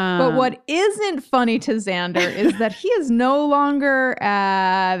 But what isn't funny to Xander is that he is no longer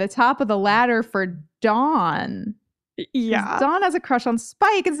at the top of the ladder for Dawn. Yeah. Dawn has a crush on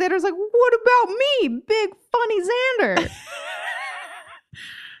Spike, and Xander's like, what about me? Big funny Xander.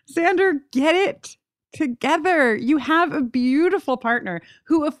 Xander, get it together. You have a beautiful partner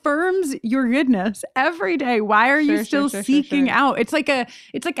who affirms your goodness every day. Why are you still seeking out? It's like a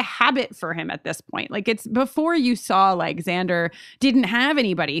habit for him at this point. Like it's before you saw like Xander didn't have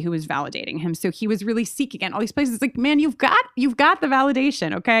anybody who was validating him. So he was really seeking at all these places. Like, man, you've got the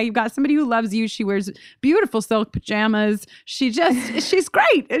validation. Okay. You've got somebody who loves you. She wears beautiful silk pajamas. She's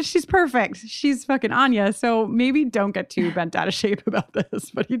great. She's perfect. She's fucking Anya. So maybe don't get too bent out of shape about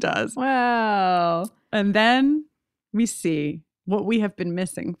this, but he does. Wow. And then we see what we have been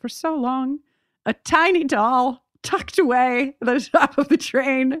missing for so long. A tiny doll tucked away at the top of the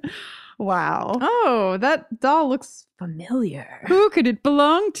train. Wow. Oh, that doll looks familiar. Who could it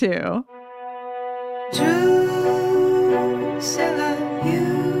belong to? Drusilla,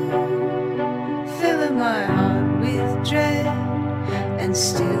 you fill my heart with dread, and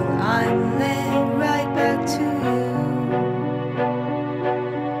still I'm led right back to you.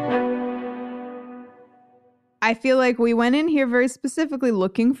 I feel like we went in here very specifically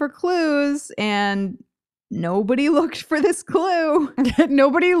looking for clues, and nobody looked for this clue.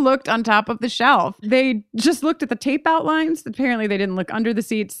 Nobody looked on top of the shelf. They just looked at the tape outlines. Apparently, they didn't look under the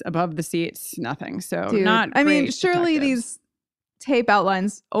seats, above the seats, nothing. So, Dude, I mean, surely detectives. these tape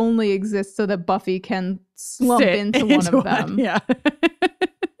outlines only exist so that Buffy can slump Sit into one of one, them. Yeah.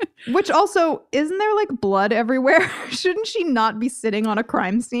 Which also, isn't there like blood everywhere? Shouldn't she not be sitting on a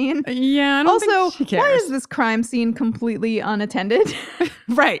crime scene? Yeah. I don't Also, think she why cares. is this crime scene completely unattended?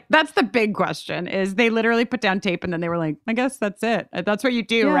 Right. That's the big question is they literally put down tape and then they were like, I guess that's it. That's what you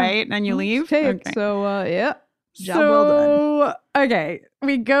do, Yeah. right? And you leave? Tape. Okay. So, yeah. Job well done. Okay,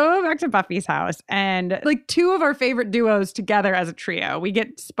 we go back to Buffy's house and like two of our favorite duos together as a trio. We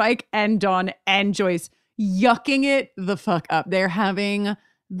get Spike and Dawn and Joyce yucking it the fuck up. They're having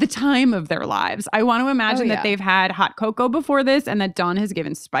the time of their lives. I want to imagine that they've had hot cocoa before this and that Dawn has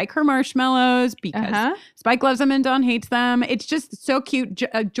given Spike her marshmallows because Spike loves them and Dawn hates them. It's just so cute.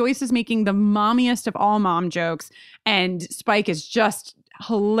 Joyce is making the mommiest of all mom jokes and Spike is just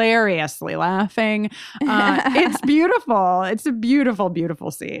hilariously laughing. It's beautiful. It's a beautiful,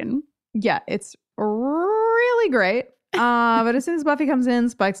 beautiful scene. Yeah, it's really great. But as soon as Buffy comes in,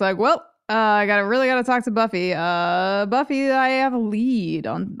 Spike's like, well, I gotta talk to Buffy. Buffy, I have a lead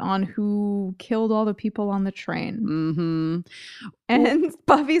on who killed all the people on the train. Mm-hmm. And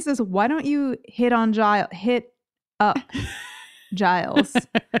Buffy says, why don't you hit up Giles?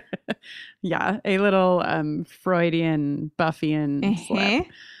 Yeah, a little Freudian Buffyan slip.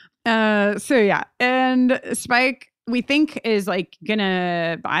 Uh-huh. So yeah, and Spike we think is like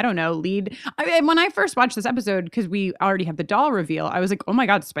gonna, I don't know, lead. When I first watched this episode, because we already have the doll reveal, I was like, oh my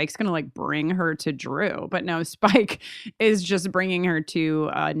God, Spike's gonna like bring her to Drew. But no, Spike is just bringing her to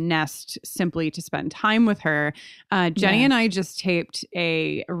Nest simply to spend time with her. Jenny and I just taped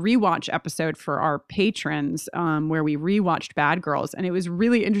a rewatch episode for our patrons where we rewatched Bad Girls. And it was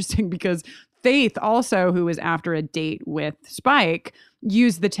really interesting because Faith also, who was after a date with Spike,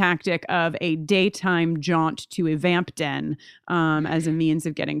 used the tactic of a daytime jaunt to a vamp den as a means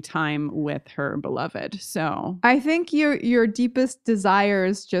of getting time with her beloved. So I think your deepest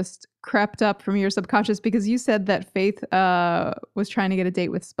desires just crept up from your subconscious because you said that Faith was trying to get a date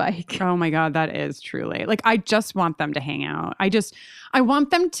with Spike. Oh my God, that is truly. Like, I just want them to hang out. I want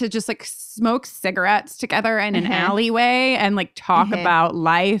them to just like smoke cigarettes together in an alleyway and like talk about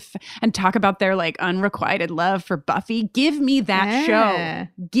life and talk about their like unrequited love for Buffy. Give me that show.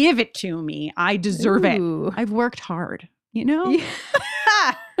 Give it to me. I deserve it. I've worked hard, you know?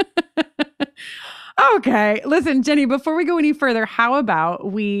 Okay. Listen, Jenny, before we go any further, how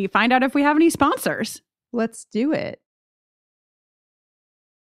about we find out if we have any sponsors? Let's do it.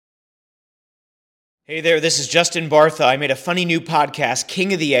 Hey there, this is Justin Bartha. I made a funny new podcast,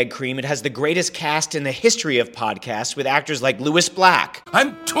 King of the Egg Cream. It has the greatest cast in the history of podcasts with actors like Louis Black.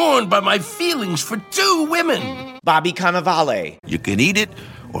 I'm torn by my feelings for two women. Bobby Cannavale. You can eat it,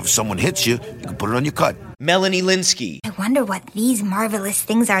 or if someone hits you, you can put it on your cut. Melanie Linsky. I wonder what these marvelous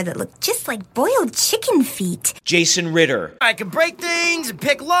things are that look just like boiled chicken feet. Jason Ritter. I can break things and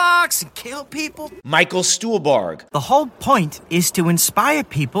pick locks and kill people. Michael Stuhlbarg. The whole point is to inspire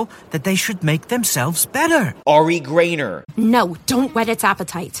people that they should make themselves better. Ari Grainer. No, don't whet its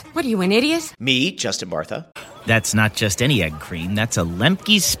appetite. What are you, an idiot? Me, Justin Bartha. That's not just any egg cream, that's a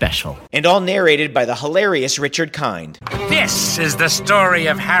Lemke's special. And all narrated by the hilarious Richard Kind. This is the story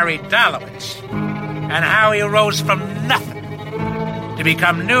of Harry Dalowitz and how he rose from nothing to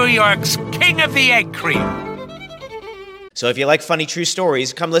become New York's King of the Egg Cream. So if you like funny true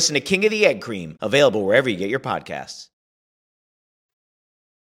stories, come listen to King of the Egg Cream, available wherever you get your podcasts.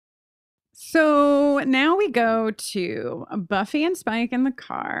 So now we go to Buffy and Spike in the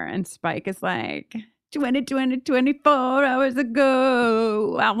car, and Spike is like, 24 hours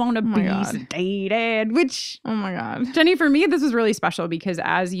ago, I want to be sedated, which, oh my God. Jenny, for me, this was really special because,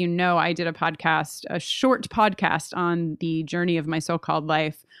 as you know, I did a short podcast on the journey of my so-called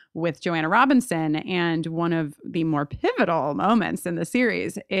life with Joanna Robinson. And one of the more pivotal moments in the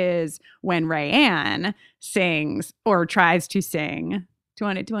series is when Rayanne sings or tries to sing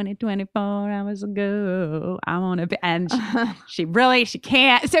 24 hours ago, I want to be, and she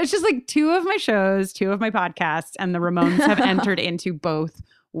can't. So it's just like two of my shows, two of my podcasts, and the Ramones have entered into both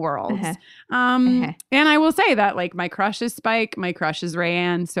worlds. And I will say that like my crush is Spike, my crush is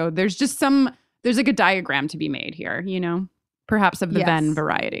Rayanne. So there's like a diagram to be made here, you know, perhaps of the Venn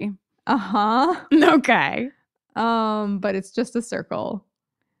variety. Okay. But it's just a circle.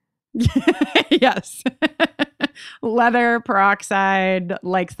 Yes. Leather, peroxide,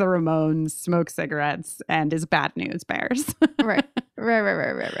 likes the Ramones, smokes cigarettes, and is bad news bears. Right.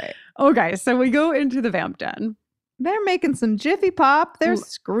 Okay, so we go into the vamp den. They're making some Jiffy Pop. They're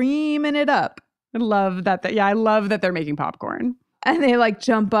screaming it up. I love that. I love that they're making popcorn. And they like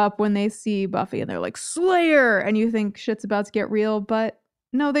jump up when they see Buffy and they're like, Slayer! And you think shit's about to get real, but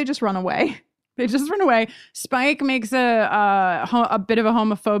no, they just run away. They just run away. Spike makes a bit of a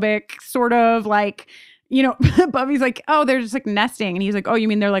homophobic sort of like, you know, Buffy's like, oh, they're just like nesting. And he's like, oh, you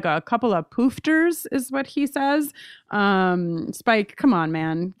mean they're like a couple of poofters is what he says. Spike, come on,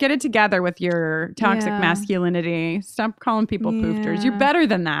 man. Get it together with your toxic masculinity. Stop calling people poofters. You're better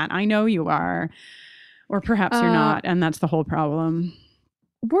than that. I know you are. Or perhaps you're not. And that's the whole problem.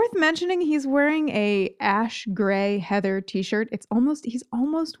 Worth mentioning, he's wearing a ash gray Heather t-shirt. He's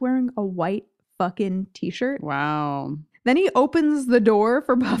almost wearing a white fucking t-shirt. Wow. Then he opens the door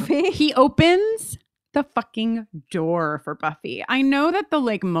for Buffy. He opens the fucking door for Buffy. I know that the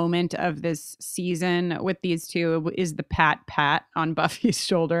like moment of this season with these two is the pat on Buffy's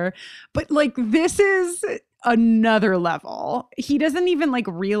shoulder, but like this is another level. He doesn't even like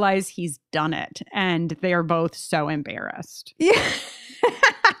realize he's done it, and they are both so embarrassed. Yeah.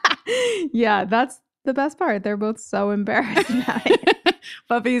 Yeah, that's the best part. They're both so embarrassed about it.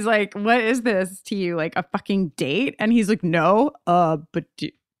 Buffy's like, what is this to you? Like a fucking date? And he's like, no, but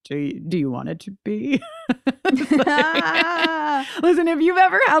do you want it to be? Listen, if you've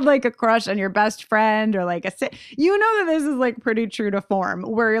ever had like a crush on your best friend or like you know that this is like pretty true to form,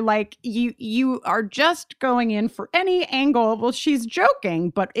 where like you are just going in for any angle. Well, she's joking,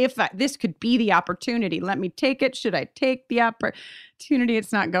 but if this could be the opportunity, let me take it. Should I take the opportunity?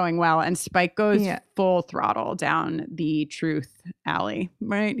 It's not going well. And Spike goes full throttle down the truth alley,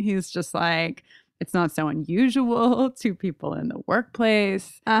 right? He's just like, it's not so unusual. Two people in the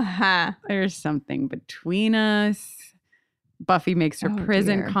workplace. There's something between us. Buffy makes her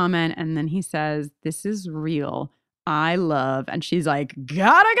prison comment, and then he says, "This is real. I love." And she's like,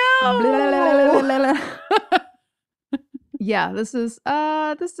 "Gotta go." Yeah, this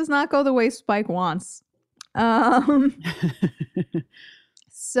does not go the way Spike wants.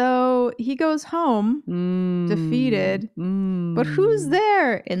 So he goes home defeated, but who's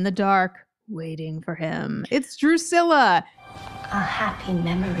there in the dark waiting for him? It's Drusilla. A happy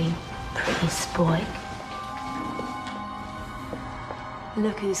memory, pretty Spike.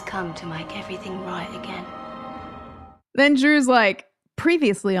 Look who's come to make everything right again. Then Drew's like,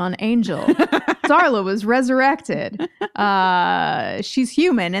 previously on Angel, Darla was resurrected. She's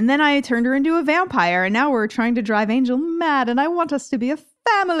human, and then I turned her into a vampire, and now we're trying to drive Angel mad, and I want us to be a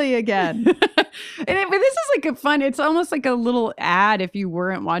family again. But this is like a fun, it's almost like a little ad if you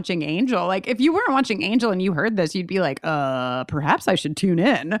weren't watching Angel. Like if you weren't watching Angel and you heard this, you'd be like, perhaps I should tune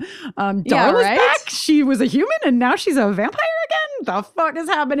in. Darla's back. She was a human and now she's a vampire again. The fuck is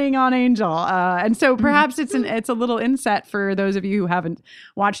happening on Angel? And so perhaps it's a little inset for those of you who haven't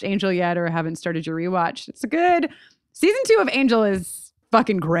watched Angel yet or haven't started your rewatch. It's a good season 2 of Angel is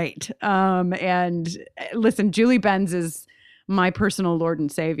fucking great. And listen, Julie Benz is my personal Lord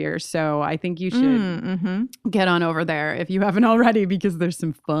and Savior. So I think you should get on over there if you haven't already, because there's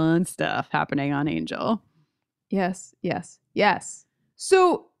some fun stuff happening on Angel. Yes.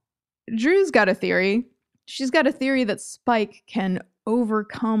 So Drew's got a theory. She's got a theory that Spike can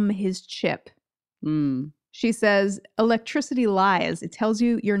overcome his chip. She says, electricity lies. It tells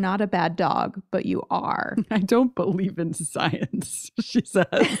you you're not a bad dog, but you are. I don't believe in science, she says.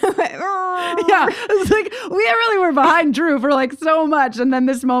 Yeah, it's like, we really were behind Drew for like so much. And then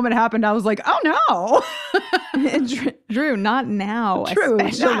this moment happened. I was like, oh no. Drew, not now, True.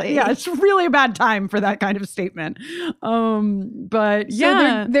 especially. Yeah, it's really a bad time for that kind of statement. But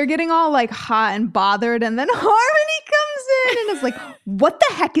yeah. So they're getting all like hot and bothered. And then Harmony comes in and is like, what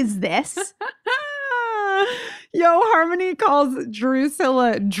the heck is this? Yo, Harmony calls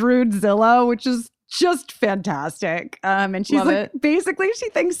Drewzilla, which is just fantastic. And she's basically, she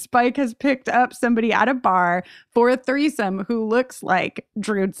thinks Spike has picked up somebody at a bar for a threesome who looks like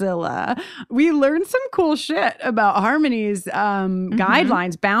Drewzilla. We learned some cool shit about Harmony's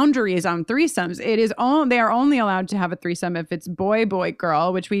guidelines, boundaries on threesomes. They are only allowed to have a threesome if it's boy,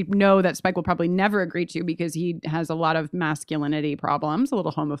 girl, which we know that Spike will probably never agree to because he has a lot of masculinity problems, a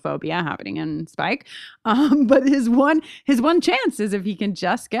little homophobia happening in Spike. But his one chance is if he can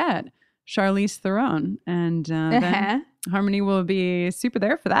just get Charlize Theron, and then Harmony will be super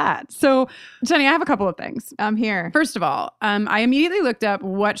there for that. So, Jenny, I have a couple of things. I'm here. First of all, I immediately looked up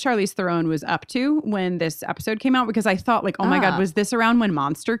what Charlize Theron was up to when this episode came out, because I thought like, oh my God, was this around when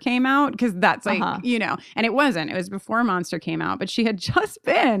Monster came out? Because that's like, and it wasn't. It was before Monster came out, but she had just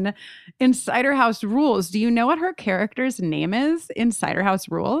been in Cider House Rules. Do you know what her character's name is in Cider House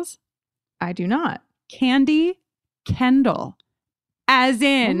Rules? I do not. Candy Kendall. As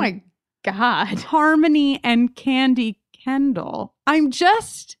in... Oh my God. Harmony and Candy Kendall. I'm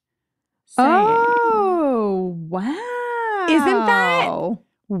just saying. Oh, wow. Isn't that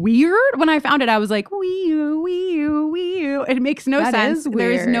weird? When I found it, I was like, wee-oo. It makes no sense. Is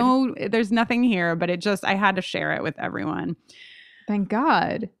weird. There's nothing here, but I had to share it with everyone. Thank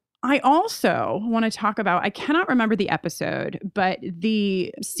God. I also want to talk about, I cannot remember the episode, but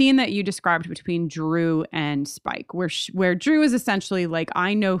the scene that you described between Drew and Spike, where Drew is essentially like,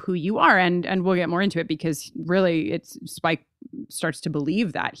 I know who you are. And we'll get more into it because really Spike starts to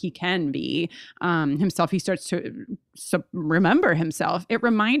believe that he can be himself. He starts to remember himself. It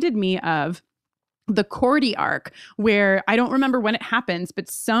reminded me of the Cordy arc, where I don't remember when it happens, but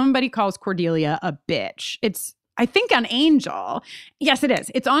somebody calls Cordelia a bitch. It's, I think, on Angel. Yes, it is.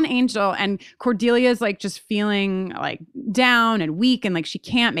 It's on Angel. And Cordelia is like just feeling like down and weak and like she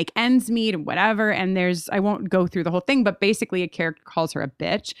can't make ends meet and whatever. And I won't go through the whole thing, but basically a character calls her a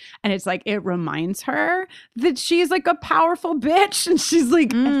bitch. And it's like, it reminds her that she's like a powerful bitch. And she's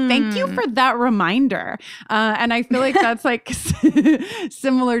like, thank you for that reminder. And I feel like that's like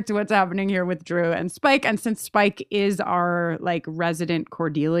similar to what's happening here with Drew and Spike. And since Spike is our like resident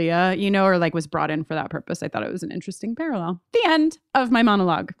Cordelia, or like was brought in for that purpose, I thought it was an an interesting parallel. The end of my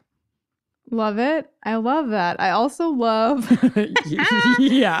monologue. Love it. I love that. I also love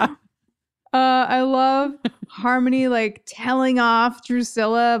Yeah. I love Harmony like telling off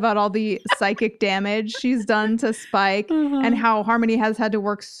Drusilla about all the psychic damage she's done to Spike, and how Harmony has had to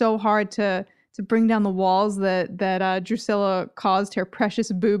work so hard to bring down the walls that Drusilla caused her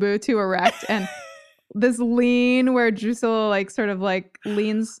precious boo-boo to erect. And this lean where Drusilla like sort of like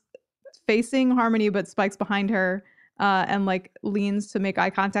leans facing Harmony, but Spike's behind her, and like leans to make eye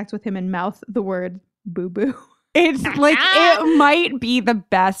contact with him and mouth the word boo-boo. It's like, it might be the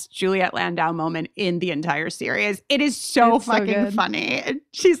best Juliet Landau moment in the entire series. It is so It's so fucking good. funny.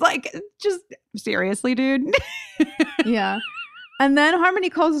 She's like, just seriously, dude. Yeah. And then Harmony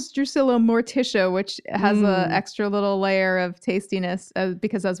calls Drusilla Morticia, which has an extra little layer of tastiness,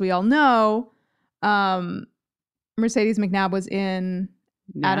 because as we all know, Mercedes McNabb was in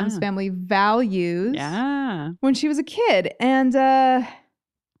Addams Family Values when she was a kid. And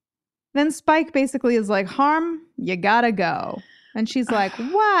then Spike basically is like, Harm, you gotta go. And she's like,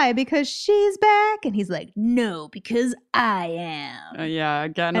 why? Because she's back? And he's like, no, because I am. Yeah,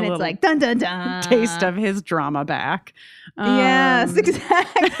 getting And a it's little like, dun, dun, dun. taste of his drama back. Yes,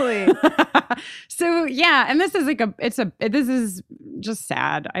 exactly. So yeah, and this is like this is just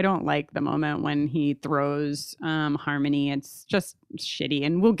sad. I don't like the moment when he throws Harmony. It's just shitty,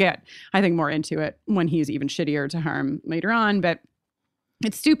 and we'll get, I think, more into it when he's even shittier to Harm later on. But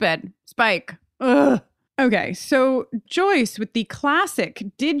it's stupid. Spike. Ugh. Okay, so Joyce with the classic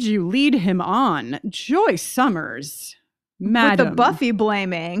 "Did you lead him on?" Joyce Summers. Madam. With the Buffy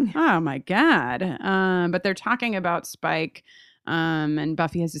blaming. Oh my God. But they're talking about Spike. And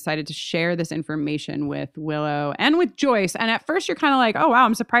Buffy has decided to share this information with Willow and with Joyce. And at first you're kind of like, oh, wow,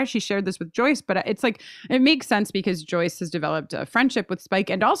 I'm surprised she shared this with Joyce. But it's like, it makes sense because Joyce has developed a friendship with Spike.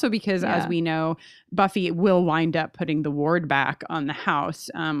 And also because, as we know, Buffy will wind up putting the ward back on the house.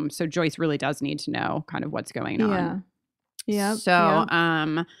 So Joyce really does need to know kind of what's going on. Yeah. So,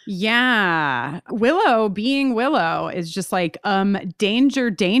 Willow being Willow is just like,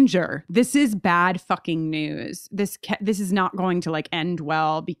 danger, danger. This is bad fucking news. This is not going to like end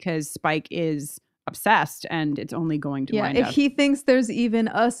well because Spike is obsessed and it's only going to wind if up. he thinks there's even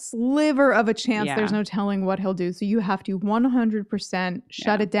a sliver of a chance, Yeah. there's no telling what he'll do. So you have to 100%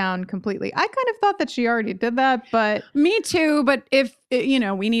 shut it down completely. I kind of thought that she already did that, but Me too, but if,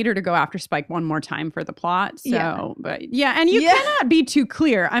 we need her to go after Spike one more time for the plot. So, and you cannot be too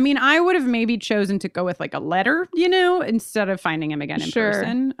clear. I mean, I would have maybe chosen to go with like a letter, instead of finding him again in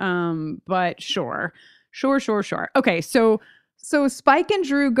person. But sure. Okay, so Spike and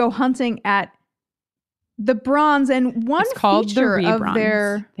Drew go hunting at the Bronze, and one it's called feature the of Rebronze.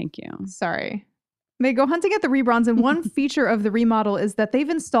 their Thank you. Sorry. They go hunting at the Rebronze, and one feature of the remodel is that they've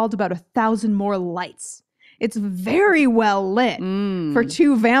installed about 1,000 more lights. It's very well lit for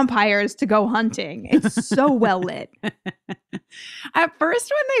two vampires to go hunting. It's so well lit. At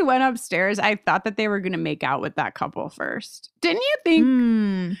first, when they went upstairs, I thought that they were going to make out with that couple first. Didn't you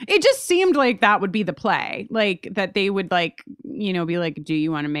think? It just seemed like that would be the play. Like that they would be like, do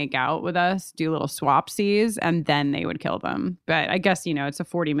you want to make out with us? Do little swapsies, and then they would kill them. But I guess, it's a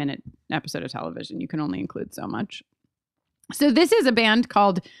 40-minute episode of television. You can only include so much. So this is a band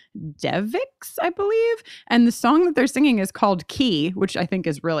called Devix, I believe. And the song that they're singing is called Key, which I think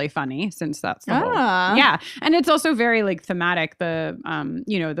is really funny since that's the whole. Yeah. And it's also very like thematic. The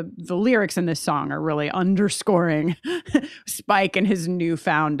lyrics in this song are really underscoring Spike and his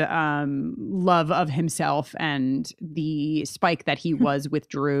newfound love of himself and the Spike that he was with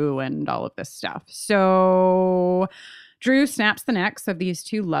Drew and all of this stuff. So Drew snaps the necks of these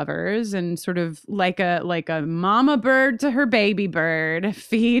two lovers and sort of like a mama bird to her baby bird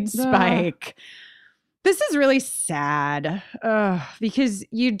feeds Spike. This is really sad because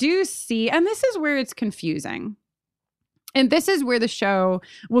you do see, and this is where it's confusing. And this is where the show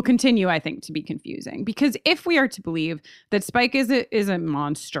will continue, I think, to be confusing. Because if we are to believe that Spike is a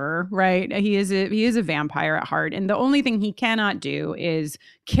monster, right? He is a vampire at heart. And the only thing he cannot do is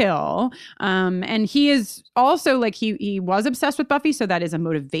kill. And he is also like he was obsessed with Buffy. So that is a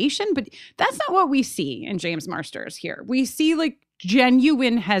motivation. But that's not what we see in James Marsters here. We see like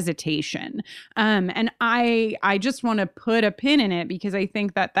genuine hesitation. And I just want to put a pin in it because I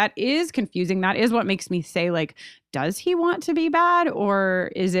think that is confusing. That is what makes me say, like, does he want to be bad,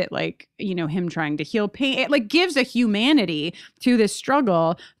 or is it like, him trying to heal pain? It like gives a humanity to this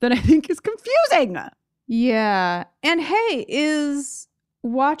struggle that I think is confusing. Yeah. And hey, is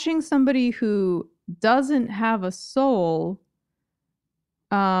watching somebody who doesn't have a soul,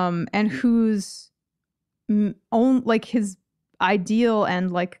 and whose own, like, his ideal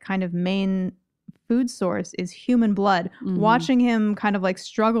and like kind of main food source is human blood. Watching him kind of like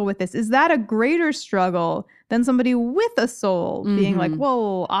struggle with this, is that a greater struggle than somebody with a soul being like,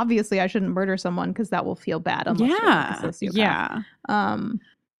 well, obviously I shouldn't murder someone because that will feel bad unless you're like a sociopath.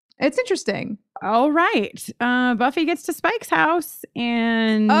 It's interesting. All right. Buffy gets to Spike's house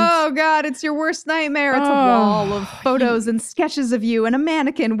and... Oh, God, it's your worst nightmare. It's a wall of photos and sketches of you and a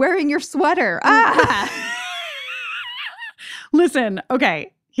mannequin wearing your sweater. Listen,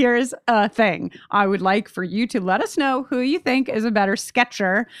 okay, here's a thing. I would like for you to let us know who you think is a better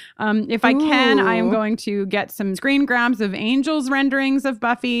sketcher. If I can, I am going to get some screen grabs of Angel's renderings of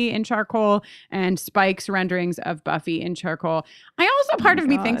Buffy in charcoal and Spike's renderings of Buffy in charcoal. Part of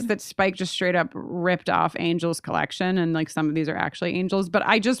me thinks that Spike just straight up ripped off Angel's collection and like some of these are actually Angel's, but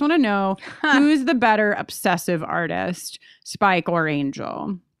I just want to know who's the better obsessive artist, Spike or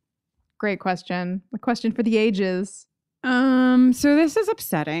Angel? Great question. A question for the ages. So this is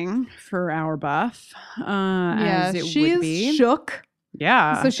upsetting for our Buff. As it she would be. Is shook.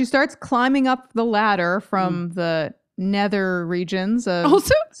 Yeah. So she starts climbing up the ladder from the nether regions of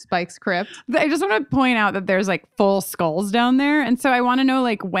Spike's crypt. I just want to point out that there's like full skulls down there. And so I want to know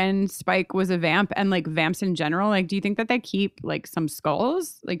like when Spike was a vamp and like vamps in general, like do you think that they keep like some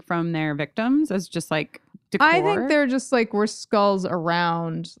skulls like from their victims as just like decor? I think they're just like were skulls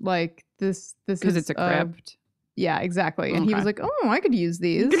around like this because it's a crypt. Yeah, exactly. And he was like, "Oh, I could use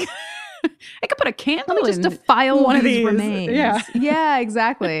these. I could put a candle. Let me just defile one of these these remains." Yeah,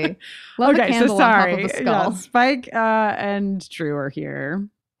 exactly. Love okay, a candle so sorry. on top of a skull. Yeah, Spike and Drew are here.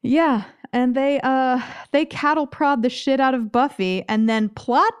 Yeah, and they cattle prod the shit out of Buffy, and then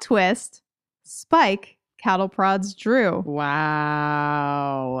plot twist, Spike cattle prods Drew.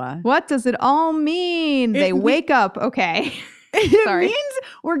 Wow. What does it all mean? They wake up. Okay. It means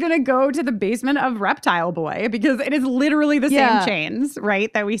we're going to go to the basement of Reptile Boy because it is literally the same chains,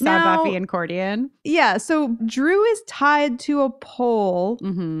 right? That we saw Buffy and Cordy in. Yeah. So Drew is tied to a pole,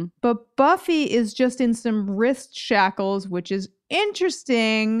 but Buffy is just in some wrist shackles, which is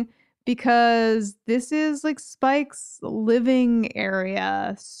interesting because this is like Spike's living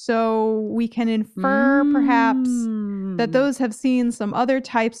area. So we can infer perhaps that those have seen some other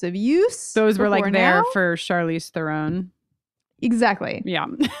types of use. Those were like there now. for Charlize Theron. Exactly. Yeah.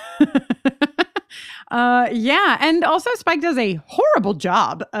 Yeah. And also Spike does a horrible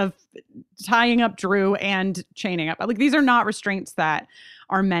job of tying up Drew and chaining up. Like these are not restraints that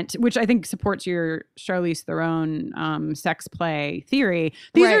are meant, which I think supports your Charlize Theron sex play theory.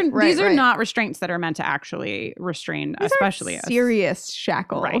 These are not restraints that are meant to actually restrain, these especially serious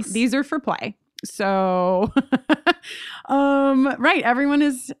shackles. Right. These are for play. So, right. Everyone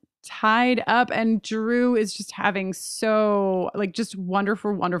is tied up and Drew is just having just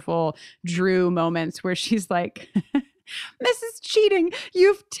wonderful Drew moments where she's like, "This is cheating.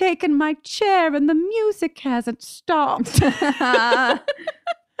 You've taken my chair and the music hasn't stopped." This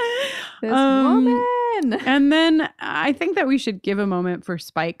woman. And then I think that we should give a moment for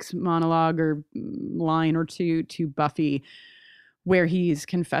Spike's monologue or line or two to Buffy where he's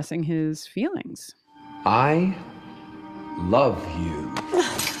confessing his feelings. I love you.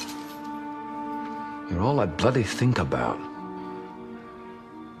 You're all I bloody think about,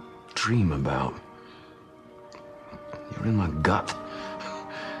 dream about. You're in my gut,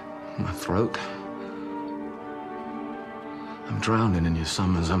 my throat. I'm drowning in your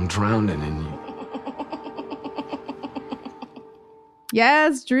summers. I'm drowning in you.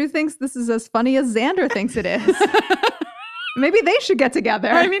 Yes, Drew thinks this is as funny as Xander thinks it is. Maybe they should get together.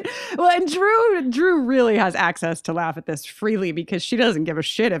 I mean, well, and Drew really has access to laugh at this freely because she doesn't give a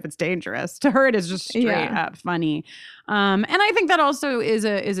shit if it's dangerous. To her, it is just straight up funny. And I think that also is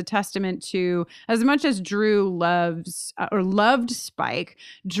a testament to, as much as Drew loves or loved Spike,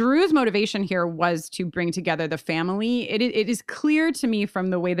 Drew's motivation here was to bring together the family. It is clear to me from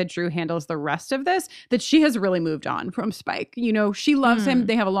the way that Drew handles the rest of this that she has really moved on from Spike. You know, she loves him.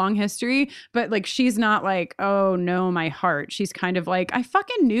 They have a long history, but like she's not like, "Oh no, my heart." She's kind of like, "I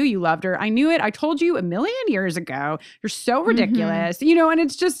fucking knew you loved her. I knew it. I told you a million years ago. You're so ridiculous." You know, and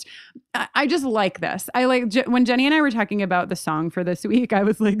it's just, I just like this. I like when Jenny and I were talking about the song for this week, I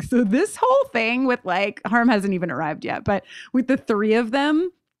was like, so this whole thing with like, Harm hasn't even arrived yet, but with the three of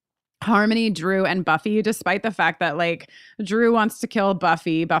them, Harmony, Drew, and Buffy, despite the fact that like Drew wants to kill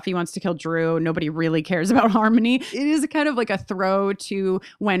Buffy, Buffy wants to kill Drew, nobody really cares about Harmony. It is kind of like a throw to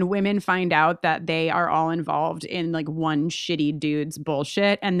when women find out that they are all involved in like one shitty dude's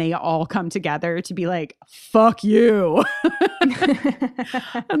bullshit and they all come together to be like, "Fuck you."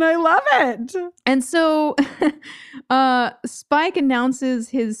 And I love it. And so Spike announces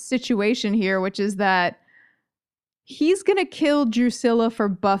his situation here, which is that he's going to kill Drusilla for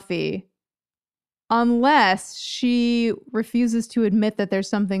Buffy unless she refuses to admit that there's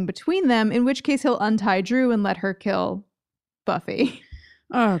something between them, in which case he'll untie Drew and let her kill Buffy.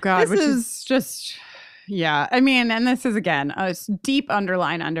 Oh, God, This which is- is just, yeah. I mean, and this is, again, a deep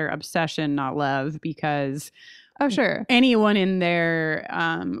underline under obsession, not love, because Oh, sure. anyone in their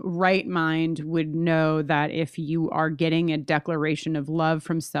right mind would know that if you are getting a declaration of love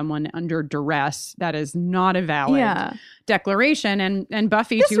from someone under duress, that is not a valid Yeah. declaration. And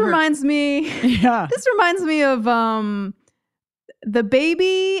Buffy, This to her, reminds me. yeah, This reminds me of the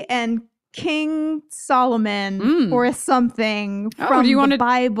baby and King Solomon or something Oh, from do you the wanna-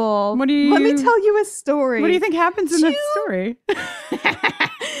 Bible. what do you- Let me tell you a story. what do you think happens in that story?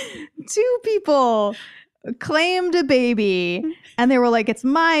 Two people claimed a baby and they were like, it's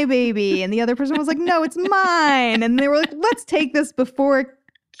my baby. And the other person was like, no, it's mine. And they were like, let's take this before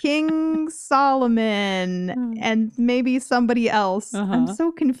King Solomon and maybe somebody else. I'm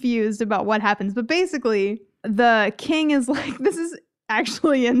so confused about what happens. But basically, the king is like, this is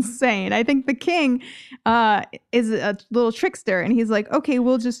actually insane. I think the king is a little trickster, and he's like, okay,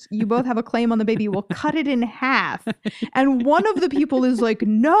 you both have a claim on the baby, we'll cut it in half. And one of the people is like,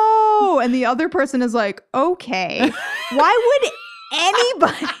 no, and the other person is like, okay, why would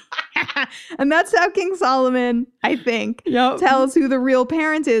anybody and that's how King Solomon, I think, tells who the real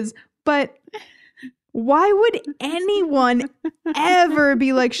parent is. But why would anyone ever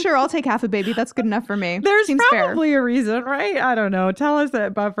be like, sure, I'll take half a baby. That's good enough for me. There's Seems probably a reason, right? I don't know. Tell us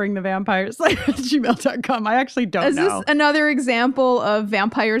at buffering@gmail.com. I actually don't Is know. this another example of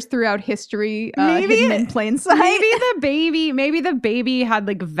vampires throughout history Maybe- hidden in plain sight? Maybe the baby had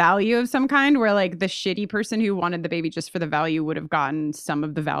like value of some kind, where like the shitty person who wanted the baby just for the value would have gotten some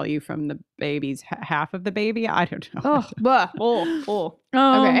of the value from the baby's half of the baby. I don't know. Oh, blah.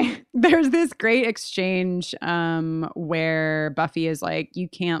 Okay. There's this great exchange where Buffy is like, you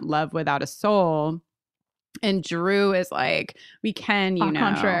can't love without a soul. And Drew is like, we can, you Au know.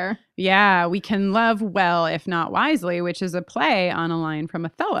 contraire. Yeah, we can love well, if not wisely, which is a play on a line from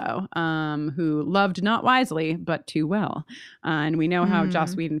Othello, who loved not wisely, but too well. And we know how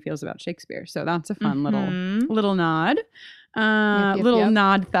Joss Whedon feels about Shakespeare. So that's a fun little nod. Little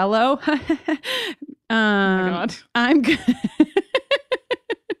nod fellow. Oh my God. I'm good.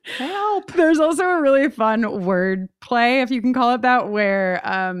 Help. There's also a really fun word play, if you can call it that, where,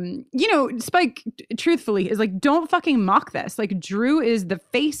 Spike, truthfully, is like, don't fucking mock this. Like, Drew is the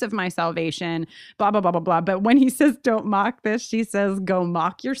face of my salvation, blah, blah, blah, blah, blah. But when he says, don't mock this, she says, go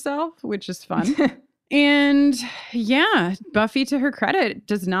mock yourself, which is fun. And yeah, Buffy, to her credit,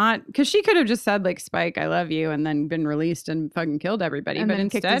 does not, because she could have just said like, Spike, I love you, and then been released and fucking killed everybody. And but then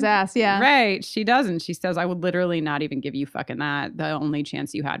instead, kicked his ass, yeah. Right. She doesn't. She says, I would literally not even give you fucking that. The only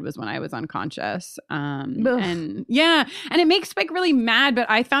chance you had was when I was unconscious. And yeah, and it makes Spike really mad, but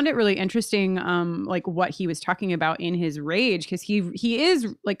I found it really interesting, like what he was talking about in his rage, because he is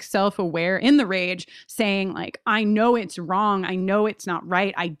like self-aware in the rage, saying like, I know it's wrong. I know it's not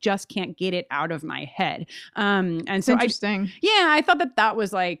right. I just can't get it out of my head. And so Interesting. I thought that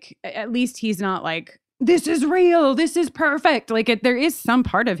was like, at least he's not like, this is real, this is perfect. Like there is some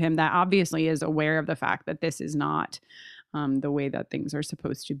part of him that obviously is aware of the fact that this is not the way that things are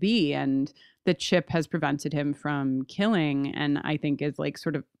supposed to be. And the chip has prevented him from killing, and I think is like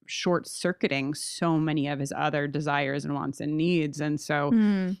sort of short circuiting so many of his other desires and wants and needs. And so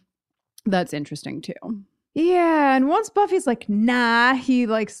that's interesting too. Yeah, and once Buffy's like, nah, he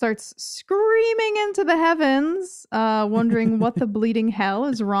like starts screaming into the heavens, wondering what the bleeding hell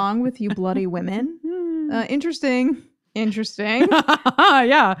is wrong with you bloody women. Interesting.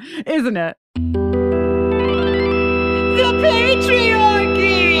 Yeah, isn't it? The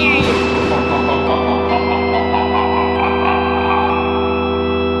patriarchy!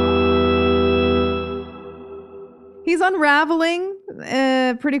 He's unraveling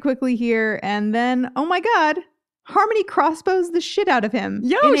pretty quickly here, and then, oh my God, Harmony crossbows the shit out of him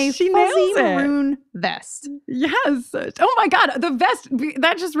in a she fuzzy nails it. maroon vest. Yes. Oh my God. The vest,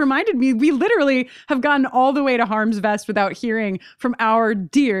 that just reminded me, we literally have gotten all the way to Harm's vest without hearing from our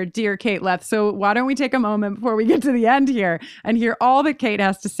dear, dear Kate Leth. So why don't we take a moment before we get to the end here and hear all that Kate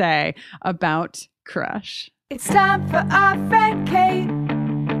has to say about Crush. It's time for our friend Kate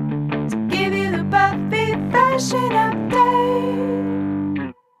to give you the Buffy fashion update.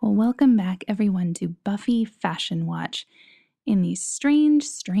 Well, welcome back, everyone, to Buffy Fashion Watch in these strange,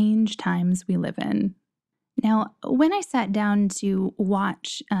 strange times we live in. Now, when I sat down to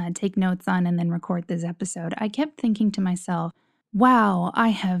watch, take notes on, and then record this episode, I kept thinking to myself, wow, I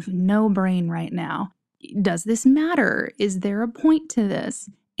have no brain right now. Does this matter? Is there a point to this?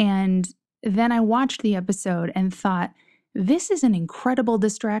 And then I watched the episode and thought, this is an incredible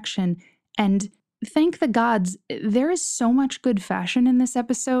distraction, and thank the gods, there is so much good fashion in this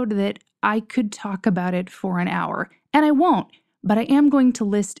episode that I could talk about it for an hour. And I won't, but I am going to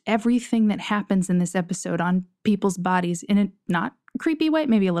list everything that happens in this episode on people's bodies in a not creepy way,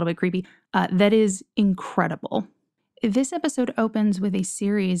 maybe a little bit creepy, that is incredible. This episode opens with a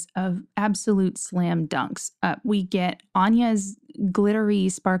series of absolute slam dunks. We get Anya's glittery,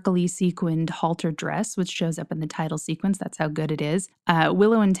 sparkly, sequined halter dress, which shows up in the title sequence. That's how good it is.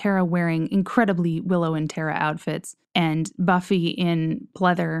 Willow and Tara wearing incredibly Willow and Tara outfits, and Buffy in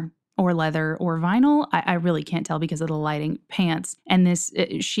pleather or leather or vinyl. I really can't tell because of the lighting. Pants and this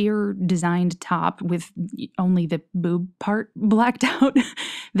sheer designed top with only the boob part blacked out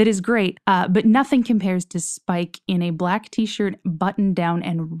that is great. But nothing compares to Spike in a black t-shirt, button down,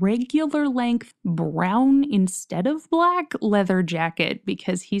 and regular length brown instead of black leather jacket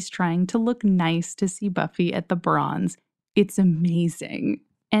because he's trying to look nice to see Buffy at the bronze. It's amazing.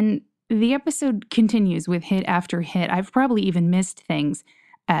 And the episode continues with hit after hit. I've probably even missed things.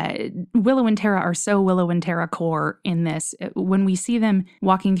 Willow and Tara are so Willow and Tara core in this. When we see them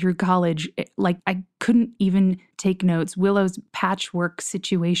walking through college, like I couldn't even take notes. Willow's patchwork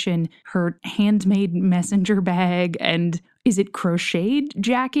situation, her handmade messenger bag, and is it crocheted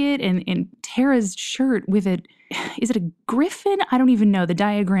jacket, and Tara's shirt with it. Is it a griffin? I don't even know. The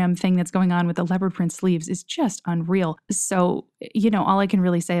diagram thing that's going on with the leopard print sleeves is just unreal. So, all I can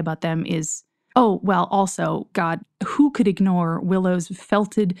really say about them is, oh, well, also, God, who could ignore Willow's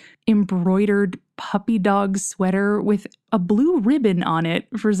felted, embroidered puppy dog sweater with a blue ribbon on it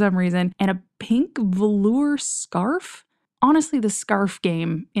for some reason and a pink velour scarf? Honestly, the scarf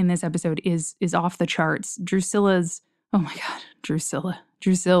game in this episode is off the charts. Drusilla's, oh my God, Drusilla.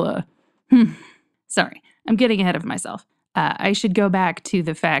 Sorry, I'm getting ahead of myself. I should go back to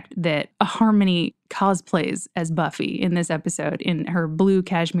the fact that Harmony cosplays as Buffy in this episode in her blue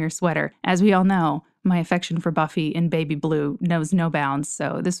cashmere sweater. As we all know, my affection for Buffy in baby blue knows no bounds,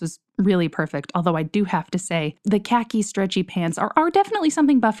 so this was really perfect. Although I do have to say, the khaki stretchy pants are definitely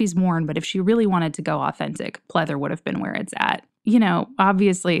something Buffy's worn, but if she really wanted to go authentic, pleather would have been where it's at.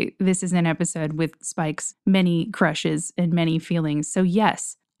 Obviously, this is an episode with Spike's many crushes and many feelings, so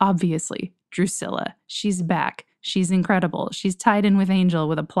yes, obviously, Drusilla, she's back. She's incredible. She's tied in with Angel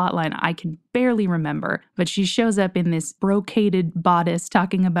with a plotline I can barely remember, but she shows up in this brocaded bodice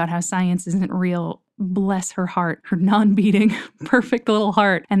talking about how science isn't real. Bless her heart, her non-beating, perfect little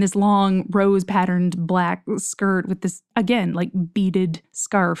heart, and this long rose-patterned black skirt with this, again, like beaded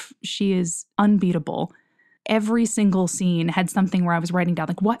scarf. She is unbeatable. Every single scene had something where I was writing down,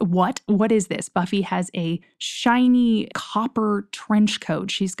 like, what is this? Buffy has a shiny copper trench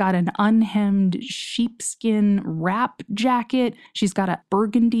coat. She's got an unhemmed sheepskin wrap jacket. She's got a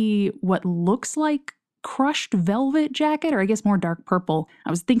burgundy, what looks like crushed velvet jacket, or I guess more dark purple.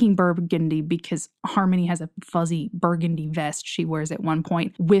 I was thinking burgundy because Harmony has a fuzzy burgundy vest she wears at one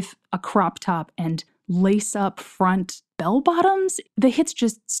point with a crop top and lace-up front bell bottoms. The hits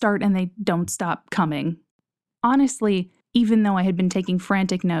just start and they don't stop coming. Honestly, even though I had been taking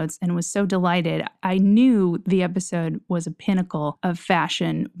frantic notes and was so delighted, I knew the episode was a pinnacle of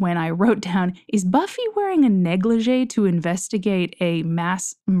fashion when I wrote down, is Buffy wearing a negligee to investigate a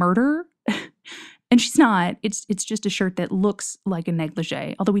mass murder? And she's not. It's just a shirt that looks like a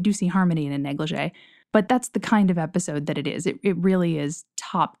negligee, although we do see Harmony in a negligee. But that's the kind of episode that it is. It really is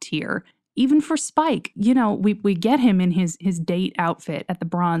top tier. Even for Spike, we get him in his date outfit at the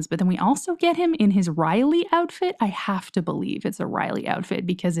bronze, but then we also get him in his Riley outfit. I have to believe it's a Riley outfit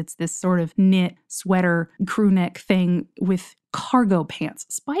because it's this sort of knit sweater crew neck thing with cargo pants.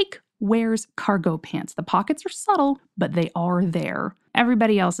 Spike wears cargo pants. The pockets are subtle, but they are there.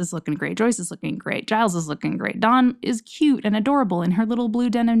 Everybody else is looking great. Joyce is looking great. Giles is looking great. Dawn is cute and adorable in her little blue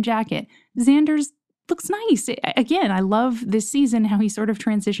denim jacket. Xander's looks nice. Again, I love this season how he sort of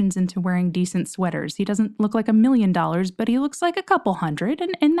transitions into wearing decent sweaters. He doesn't look like $1 million, but he looks like a couple hundred,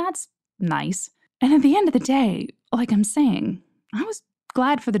 and that's nice. And at the end of the day, like I'm saying, I was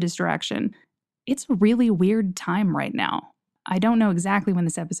glad for the distraction. It's a really weird time right now. I don't know exactly when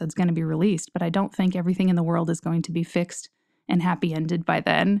this episode's going to be released, but I don't think everything in the world is going to be fixed and happy-ended by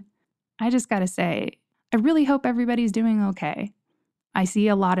then. I just gotta say, I really hope everybody's doing okay. I see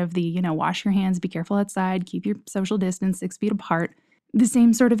a lot of the, wash your hands, be careful outside, keep your social distance 6 feet apart, the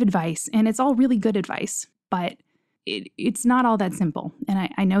same sort of advice. And it's all really good advice, but it's not all that simple. And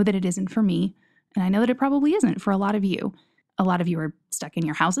I know that it isn't for me, and I know that it probably isn't for a lot of you. A lot of you are stuck in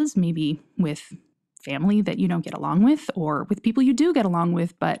your houses, maybe with family that you don't get along with, or with people you do get along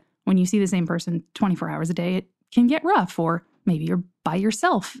with, but when you see the same person 24 hours a day, it can get rough. Or maybe you're by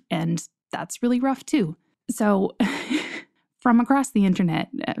yourself, and that's really rough too. So from across the internet,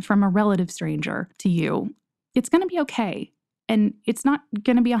 from a relative stranger to you, it's going to be okay. And it's not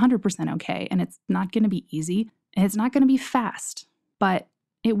going to be 100% okay. And it's not going to be easy. And it's not going to be fast. But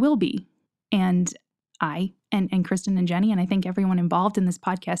it will be. And I and Kristen and Jenny, and I think everyone involved in this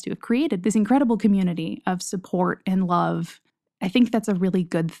podcast who have created this incredible community of support and love, I think that's a really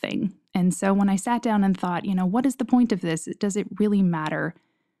good thing. And so when I sat down and thought, what is the point of this? Does it really matter?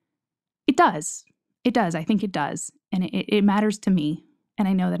 It does. It does. I think it does. And it matters to me. And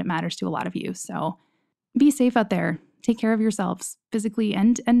I know that it matters to a lot of you. So be safe out there. Take care of yourselves physically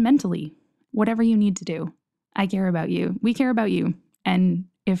and mentally. Whatever you need to do. I care about you. We care about you. And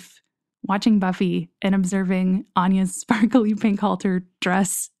if watching Buffy and observing Anya's sparkly pink halter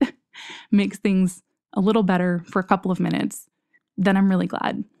dress makes things a little better for a couple of minutes, then I'm really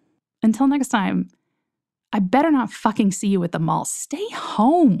glad. Until next time, I better not fucking see you at the mall. Stay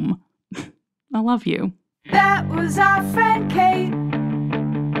home. I love you. That was our friend Kate.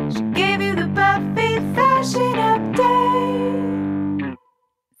 She gave you the Buffy fashion update.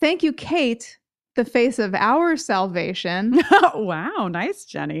 Thank you, Kate, the face of our salvation. Wow, nice,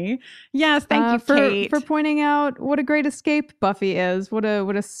 Jenny. Yes, thank you, Kate, for pointing out what a great escape Buffy is. What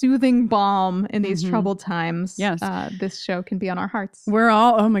a soothing balm in these troubled times. Yes, this show can be on our hearts. We're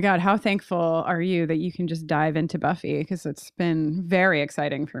all, oh my God, how thankful are you that you can just dive into Buffy, because it's been very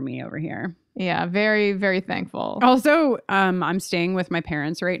exciting for me over here. Yeah, very, very thankful. Also, I'm staying with my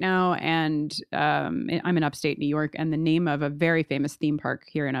parents right now, and I'm in upstate New York, and the name of a very famous theme park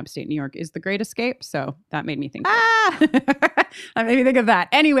here in upstate New York is The Great Escape. So that made me think. That made me think of that.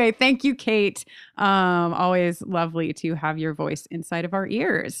 Anyway, thank you, Kate. Always lovely to have your voice inside of our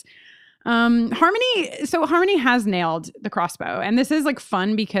ears. Harmony has nailed the crossbow, and this is like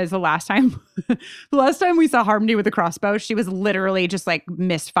fun because the last time we saw Harmony with the crossbow, she was literally just like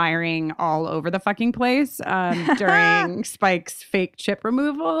misfiring all over the fucking place during Spike's fake chip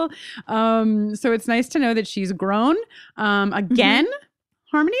removal. So it's nice to know that she's grown. Again,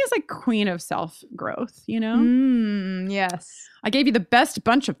 Harmony is like queen of self-growth, Yes. I gave you the best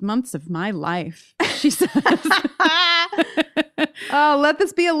bunch of months of my life, she says. Oh, let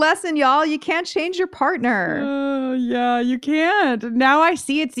this be a lesson, y'all. You can't change your partner. Oh, yeah, you can't. Now I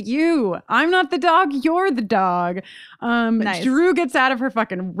see it's you. I'm not the dog. You're the dog. Nice. Drew gets out of her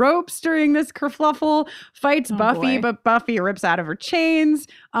fucking ropes during this kerfluffle, fights Buffy, boy. but Buffy rips out of her chains.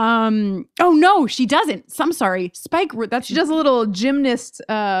 Oh, no, she doesn't. I'm sorry. Spike, She does a little gymnast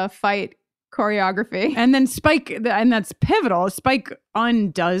fight choreography. And then Spike, and that's pivotal, Spike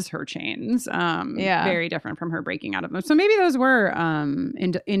undoes her chains. Very different from her breaking out of them. So maybe those were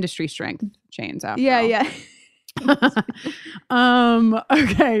industry strength chains after all. Yeah.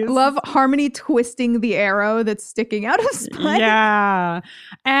 Okay. Love Harmony twisting the arrow that's sticking out of Spike. Yeah.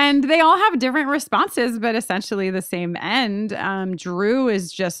 And they all have different responses, but essentially the same end. Drew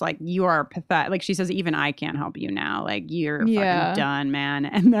is just like, you are pathetic. Like she says, even I can't help you now. Like you're fucking done, man.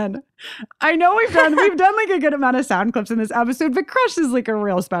 And then I know we've done like a good amount of sound clips in this episode, but Crush is like a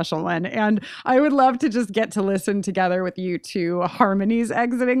real special one. And I would love to just get to listen together with you to Harmony's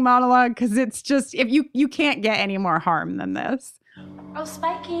exiting monologue, because it's just, if you can't get any more harm than this. Oh,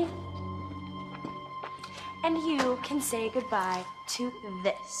 Spiky. And you can say goodbye to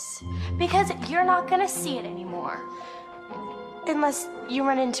this, because you're not gonna see it anymore. Unless you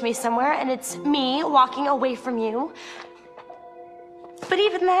run into me somewhere and it's me walking away from you. But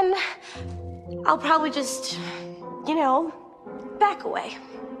even then, I'll probably just, back away.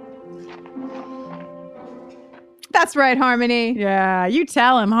 That's right, Harmony. Yeah, you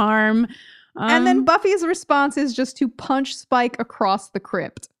tell him, Harm. And then Buffy's response is just to punch Spike across the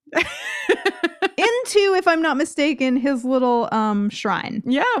crypt. Into, if I'm not mistaken, his little shrine.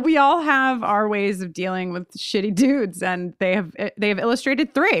 Yeah, we all have our ways of dealing with shitty dudes, and they have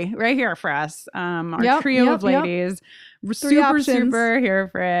illustrated 3 right here for us. Our trio of ladies. We're super here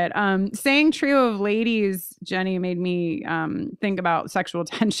for it. Saying trio of ladies, Jenny, made me think about sexual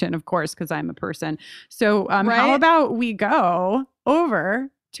tension, of course, because I'm a person. So how about we go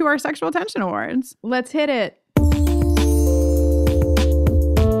over to our sexual tension awards? Let's hit it.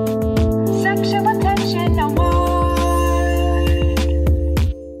 Sexual attention award.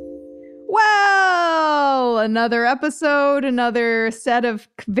 Well, another episode, another set of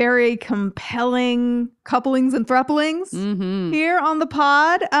very compelling couplings and thruplings here on the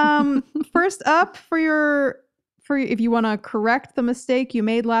pod. First up, for if you want to correct the mistake you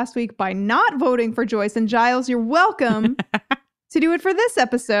made last week by not voting for Joyce and Giles, you're welcome to do it for this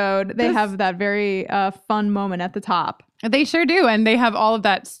episode. They have that very fun moment at the top. They sure do, and they have all of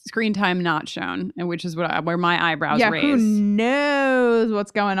that screen time not shown, and which is where my eyebrows raise. Who knows what's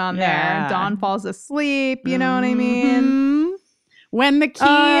going on there? Dawn falls asleep, you know what I mean? When the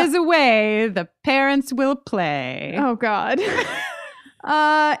key is away, the parents will play. Oh, God.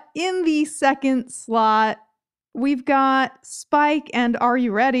 In the second slot, we've got Spike and Are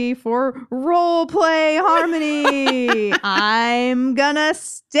You Ready for Role Play Harmony? I'm gonna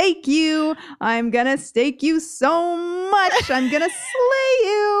stake you. I'm gonna stake you so much. I'm gonna slay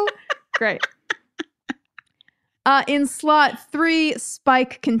you. Great. In slot 3,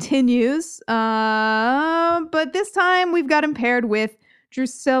 Spike continues. But this time we've got him paired with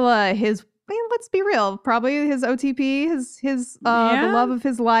Drusilla, let's be real, probably his OTP, his the love of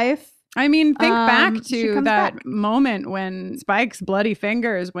his life. I mean, think back to that moment when Spike's bloody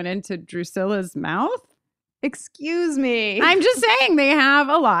fingers went into Drusilla's mouth. Excuse me. I'm just saying they have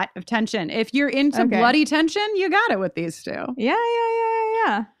a lot of tension. If you're into bloody tension, you got it with these two.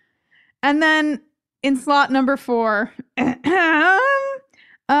 Yeah. And then in slot number 4, it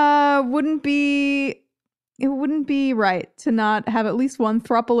wouldn't be right to not have at least one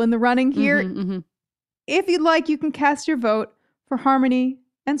throuple in the running here. If you'd like, you can cast your vote for Harmony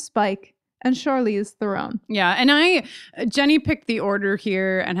and Spike and Charlize Theron. Yeah, and Jenny picked the order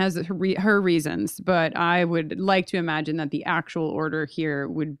here and has her reasons, but I would like to imagine that the actual order here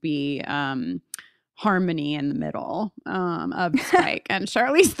would be Harmony in the middle of Spike and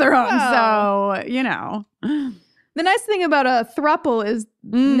Charlize Theron. So, you know. The nice thing about a throuple is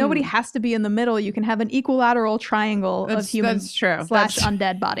nobody has to be in the middle. You can have an equilateral triangle of humans /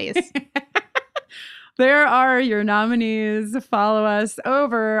 undead bodies. There are your nominees. Follow us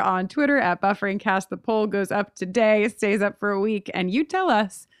over on Twitter at BufferingCast. The poll goes up today, stays up for a week, and you tell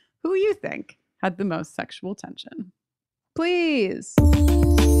us who you think had the most sexual tension. Please.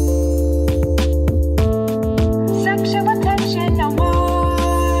 Sexual tension award.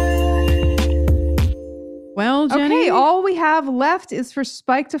 Well, Jenny. Okay, all we have left is for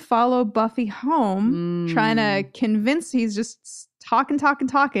Spike to follow Buffy home, trying to convince, he's just talking,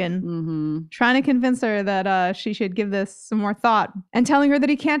 trying to convince her that she should give this some more thought and telling her that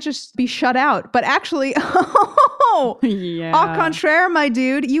he can't just be shut out. But actually, au contraire, my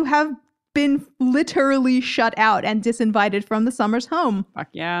dude, you have been literally shut out and disinvited from the Summers home. Fuck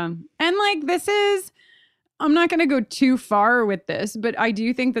yeah. And like, this is... I'm not going to go too far with this, but I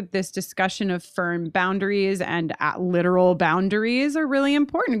do think that this discussion of firm boundaries and literal boundaries are really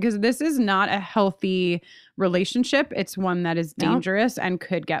important because this is not a healthy relationship. It's one that is dangerous and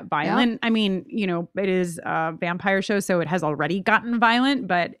could get violent. I mean, you know, it is a vampire show, so it has already gotten violent,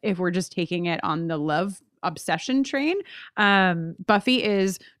 but if we're just taking it on the love obsession train, Buffy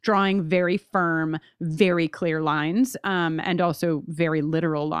is drawing very firm, very clear lines, and also very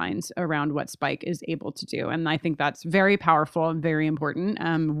literal lines around what Spike is able to do. And I think that's very powerful and very important.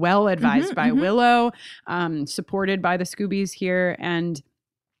 Well advised by Willow, supported by the Scoobies here. And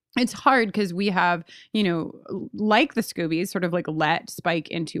it's hard because we have, you know, like the Scoobies, sort of like let Spike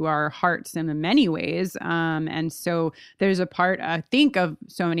into our hearts in many ways. And so there's a part, I think, of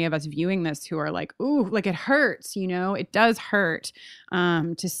so many of us viewing this who are like, ooh, like it hurts, you know, it does hurt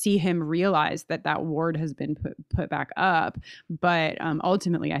to see him realize that that ward has been put back up. But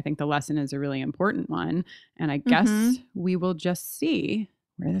ultimately, I think the lesson is a really important one. And I guess we will just see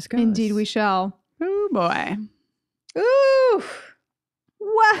where this goes. Indeed, we shall. Oh, boy. Ooh.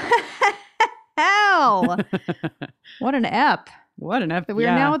 Wow. What an ep. What an ep. That we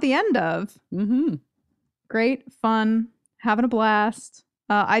are now at the end of. Great fun. Having a blast.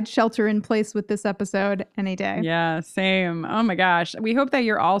 I'd shelter in place with this episode any day. Yeah, same. Oh my gosh. We hope that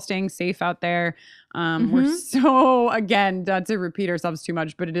you're all staying safe out there. We're so, again, not to repeat ourselves too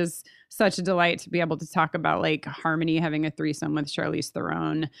much, but it is such a delight to be able to talk about like Harmony having a threesome with Charlize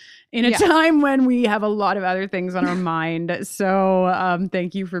Theron in a time when we have a lot of other things on our mind. So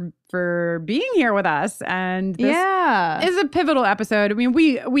thank you for being here with us. And this is a pivotal episode. I mean,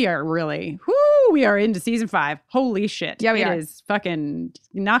 we are really, we are into season 5. Holy shit. Yeah, we are. It is fucking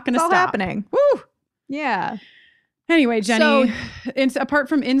not going to stop. It's all happening. Woo. Yeah. Anyway, Jenny, apart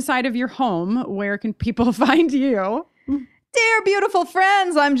from inside of your home, where can people find you? Dear beautiful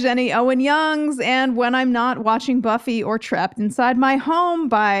friends, I'm Jenny Owen Youngs, and when I'm not watching Buffy or trapped inside my home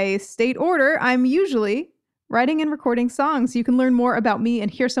by state order, I'm usually writing and recording songs. You can learn more about me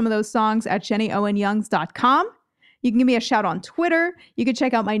and hear some of those songs at jennyowenyoungs.com. You can give me a shout on Twitter. You can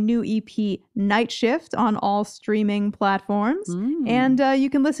check out my new EP, Night Shift, on all streaming platforms. And you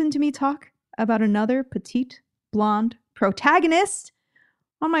can listen to me talk about another petite blonde protagonist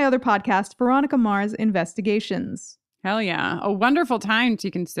on my other podcast, Veronica Mars Investigations. Hell yeah. A wonderful time to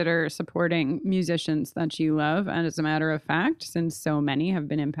consider supporting musicians that you love. And as a matter of fact, since so many have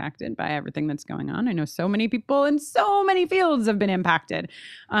been impacted by everything that's going on, I know so many people in so many fields have been impacted.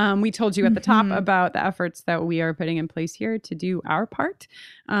 We told you at the top about the efforts that we are putting in place here to do our part.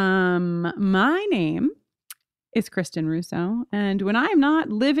 My name is Kristen Russo. And when I'm not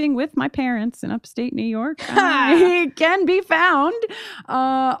living with my parents in upstate New York, I can be found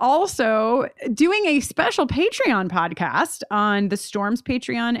also doing a special Patreon podcast on the Storms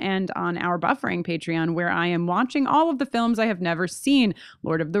Patreon and on our Buffering Patreon, where I am watching all of the films I have never seen.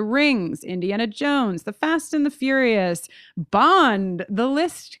 Lord of the Rings, Indiana Jones, The Fast and the Furious, Bond. The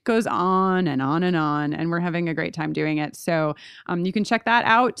list goes on and on and on, and we're having a great time doing it. So you can check that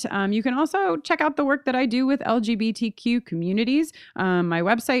out. You can also check out the work that I do with LGBTQ communities. My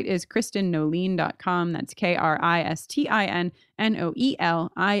website is KristenNoeline.com. That's KristinnNoeline.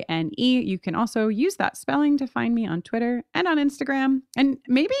 You can also use that spelling to find me on Twitter and on Instagram and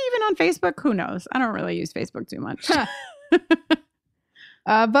maybe even on Facebook. Who knows? I don't really use Facebook too much.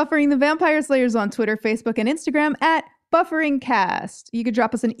 Buffering the Vampire Slayers on Twitter, Facebook, and Instagram at BufferingCast. You could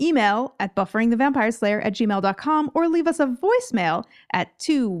drop us an email at bufferingthevampireslayer@gmail.com or leave us a voicemail at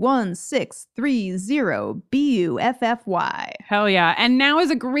 21630BUFFY. Hell yeah. And now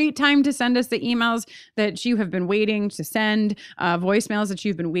is a great time to send us the emails that you have been waiting to send, voicemails that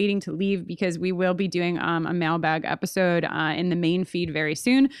you've been waiting to leave, because we will be doing a mailbag episode in the main feed very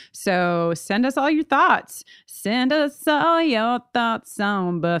soon. So send us all your thoughts. Send us all your thoughts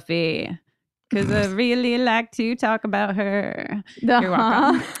on Buffy, because I really like to talk about her. You're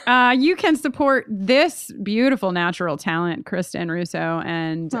welcome. You can support this beautiful natural talent, Kristen Russo,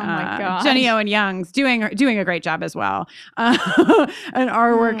 and Jenny Owen Young's doing a great job as well. And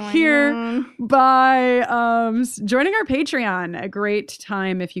our work here by joining our Patreon. A great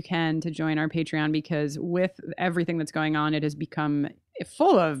time if you can to join our Patreon, because with everything that's going on, it has become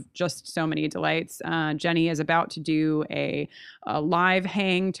full of just so many delights. Jenny is about to do a live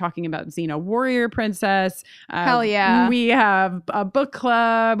hang talking about Xena Warrior Princess. Hell yeah. We have a book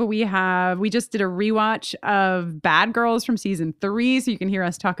club. We just did a rewatch of Bad Girls from season 3. So you can hear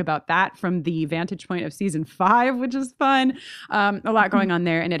us talk about that from the vantage point of season 5, which is fun. A lot going on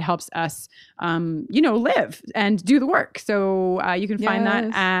there, and it helps us, live and do the work. So you can find that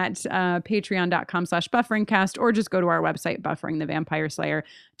at patreon.com/bufferingcast, or just go to our website, bufferingthevampireslayer.com,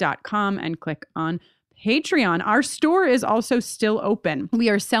 and click on Patreon. Our store is also still open. We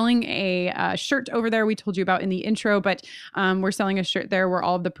are selling a shirt over there we told you about in the intro, but we're selling a shirt there where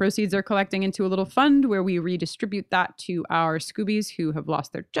all of the proceeds are collecting into a little fund where we redistribute that to our Scoobies who have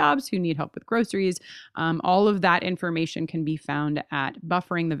lost their jobs, who need help with groceries. All of that information can be found at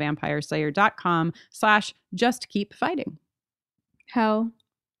bufferingthevampireslayer.com/justkeepfighting. Hell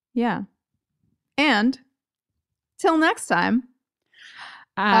yeah. And till next time.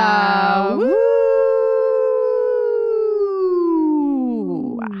 Woo!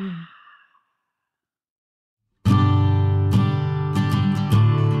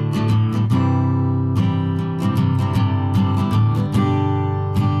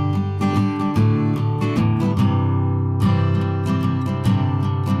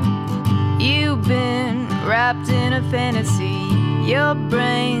 You've been wrapped in a fantasy, your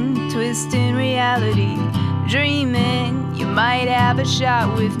brain twisting reality, dreaming you might have a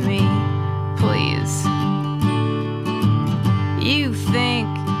shot with me. Please. You think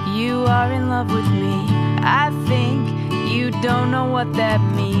you are in love with me. I think you don't know what that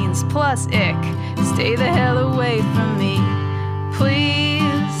means. Plus, ick, stay the hell away from me.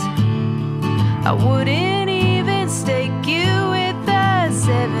 Please. I wouldn't even stake you with a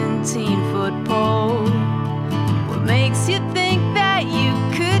 17-foot pole. What makes you think that you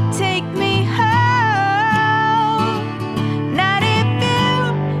could take me home? Not if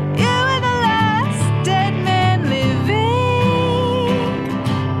you were the last dead man living.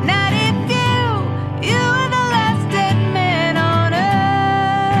 Not if you were the last dead man on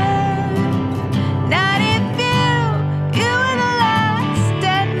earth. Not if you were the last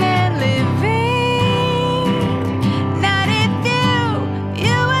dead man living. Not if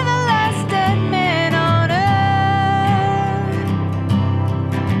you were the last dead man on earth.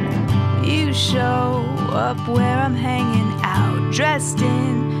 You show up where I'm hanging out, dressed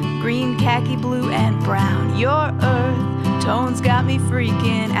in green, khaki, blue, and brown. Your earth tones got me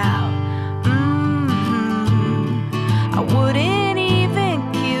freaking out. I wouldn't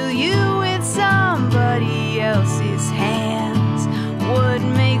even kill you with somebody else's hands. What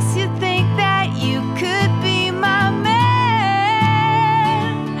makes you think that you could be my man?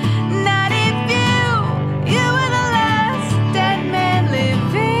 Not if you were the last dead man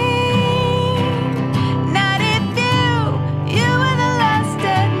living. Not if you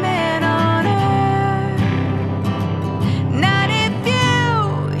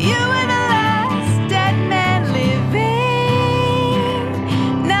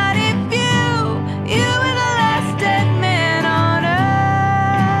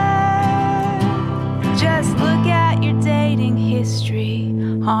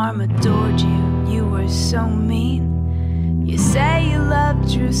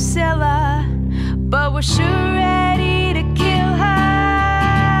was sure ready to kill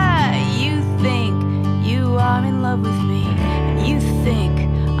her. You think you are in love with me, and you think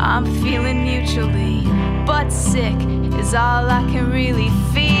I'm feeling mutually, but sick is all I can really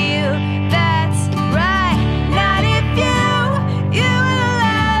feel. That's right, not if you were the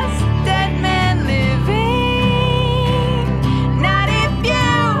last dead man living. Not if you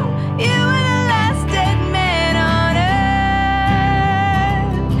were the last dead man on earth.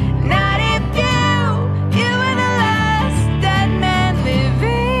 Not if you were the last dead man living.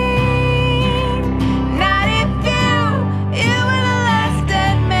 Not if you were the last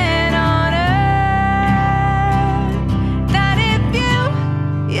dead man on earth. Not if you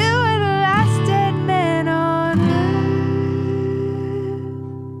were the last dead man on earth.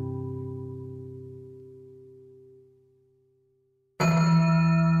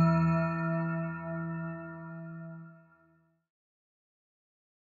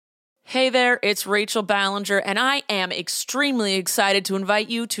 Hey there, it's Rachel Ballinger, and I am extremely excited to invite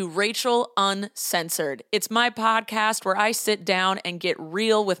you to Rachel Uncensored. It's my podcast where I sit down and get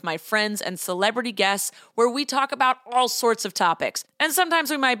real with my friends and celebrity guests, where we talk about all sorts of topics. And sometimes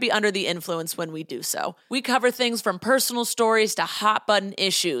we might be under the influence when we do so. We cover things from personal stories to hot button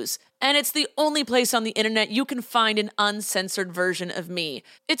issues. And it's the only place on the internet you can find an uncensored version of me.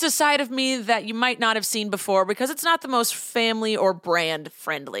 It's a side of me that you might not have seen before because it's not the most family or brand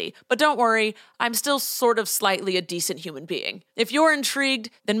friendly. But don't worry, I'm still sort of slightly a decent human being. If you're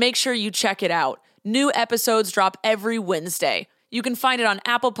intrigued, then make sure you check it out. New episodes drop every Wednesday. You can find it on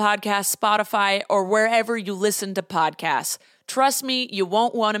Apple Podcasts, Spotify, or wherever you listen to podcasts. Trust me, you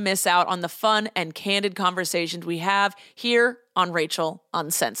won't want to miss out on the fun and candid conversations we have here on Rachel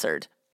Uncensored.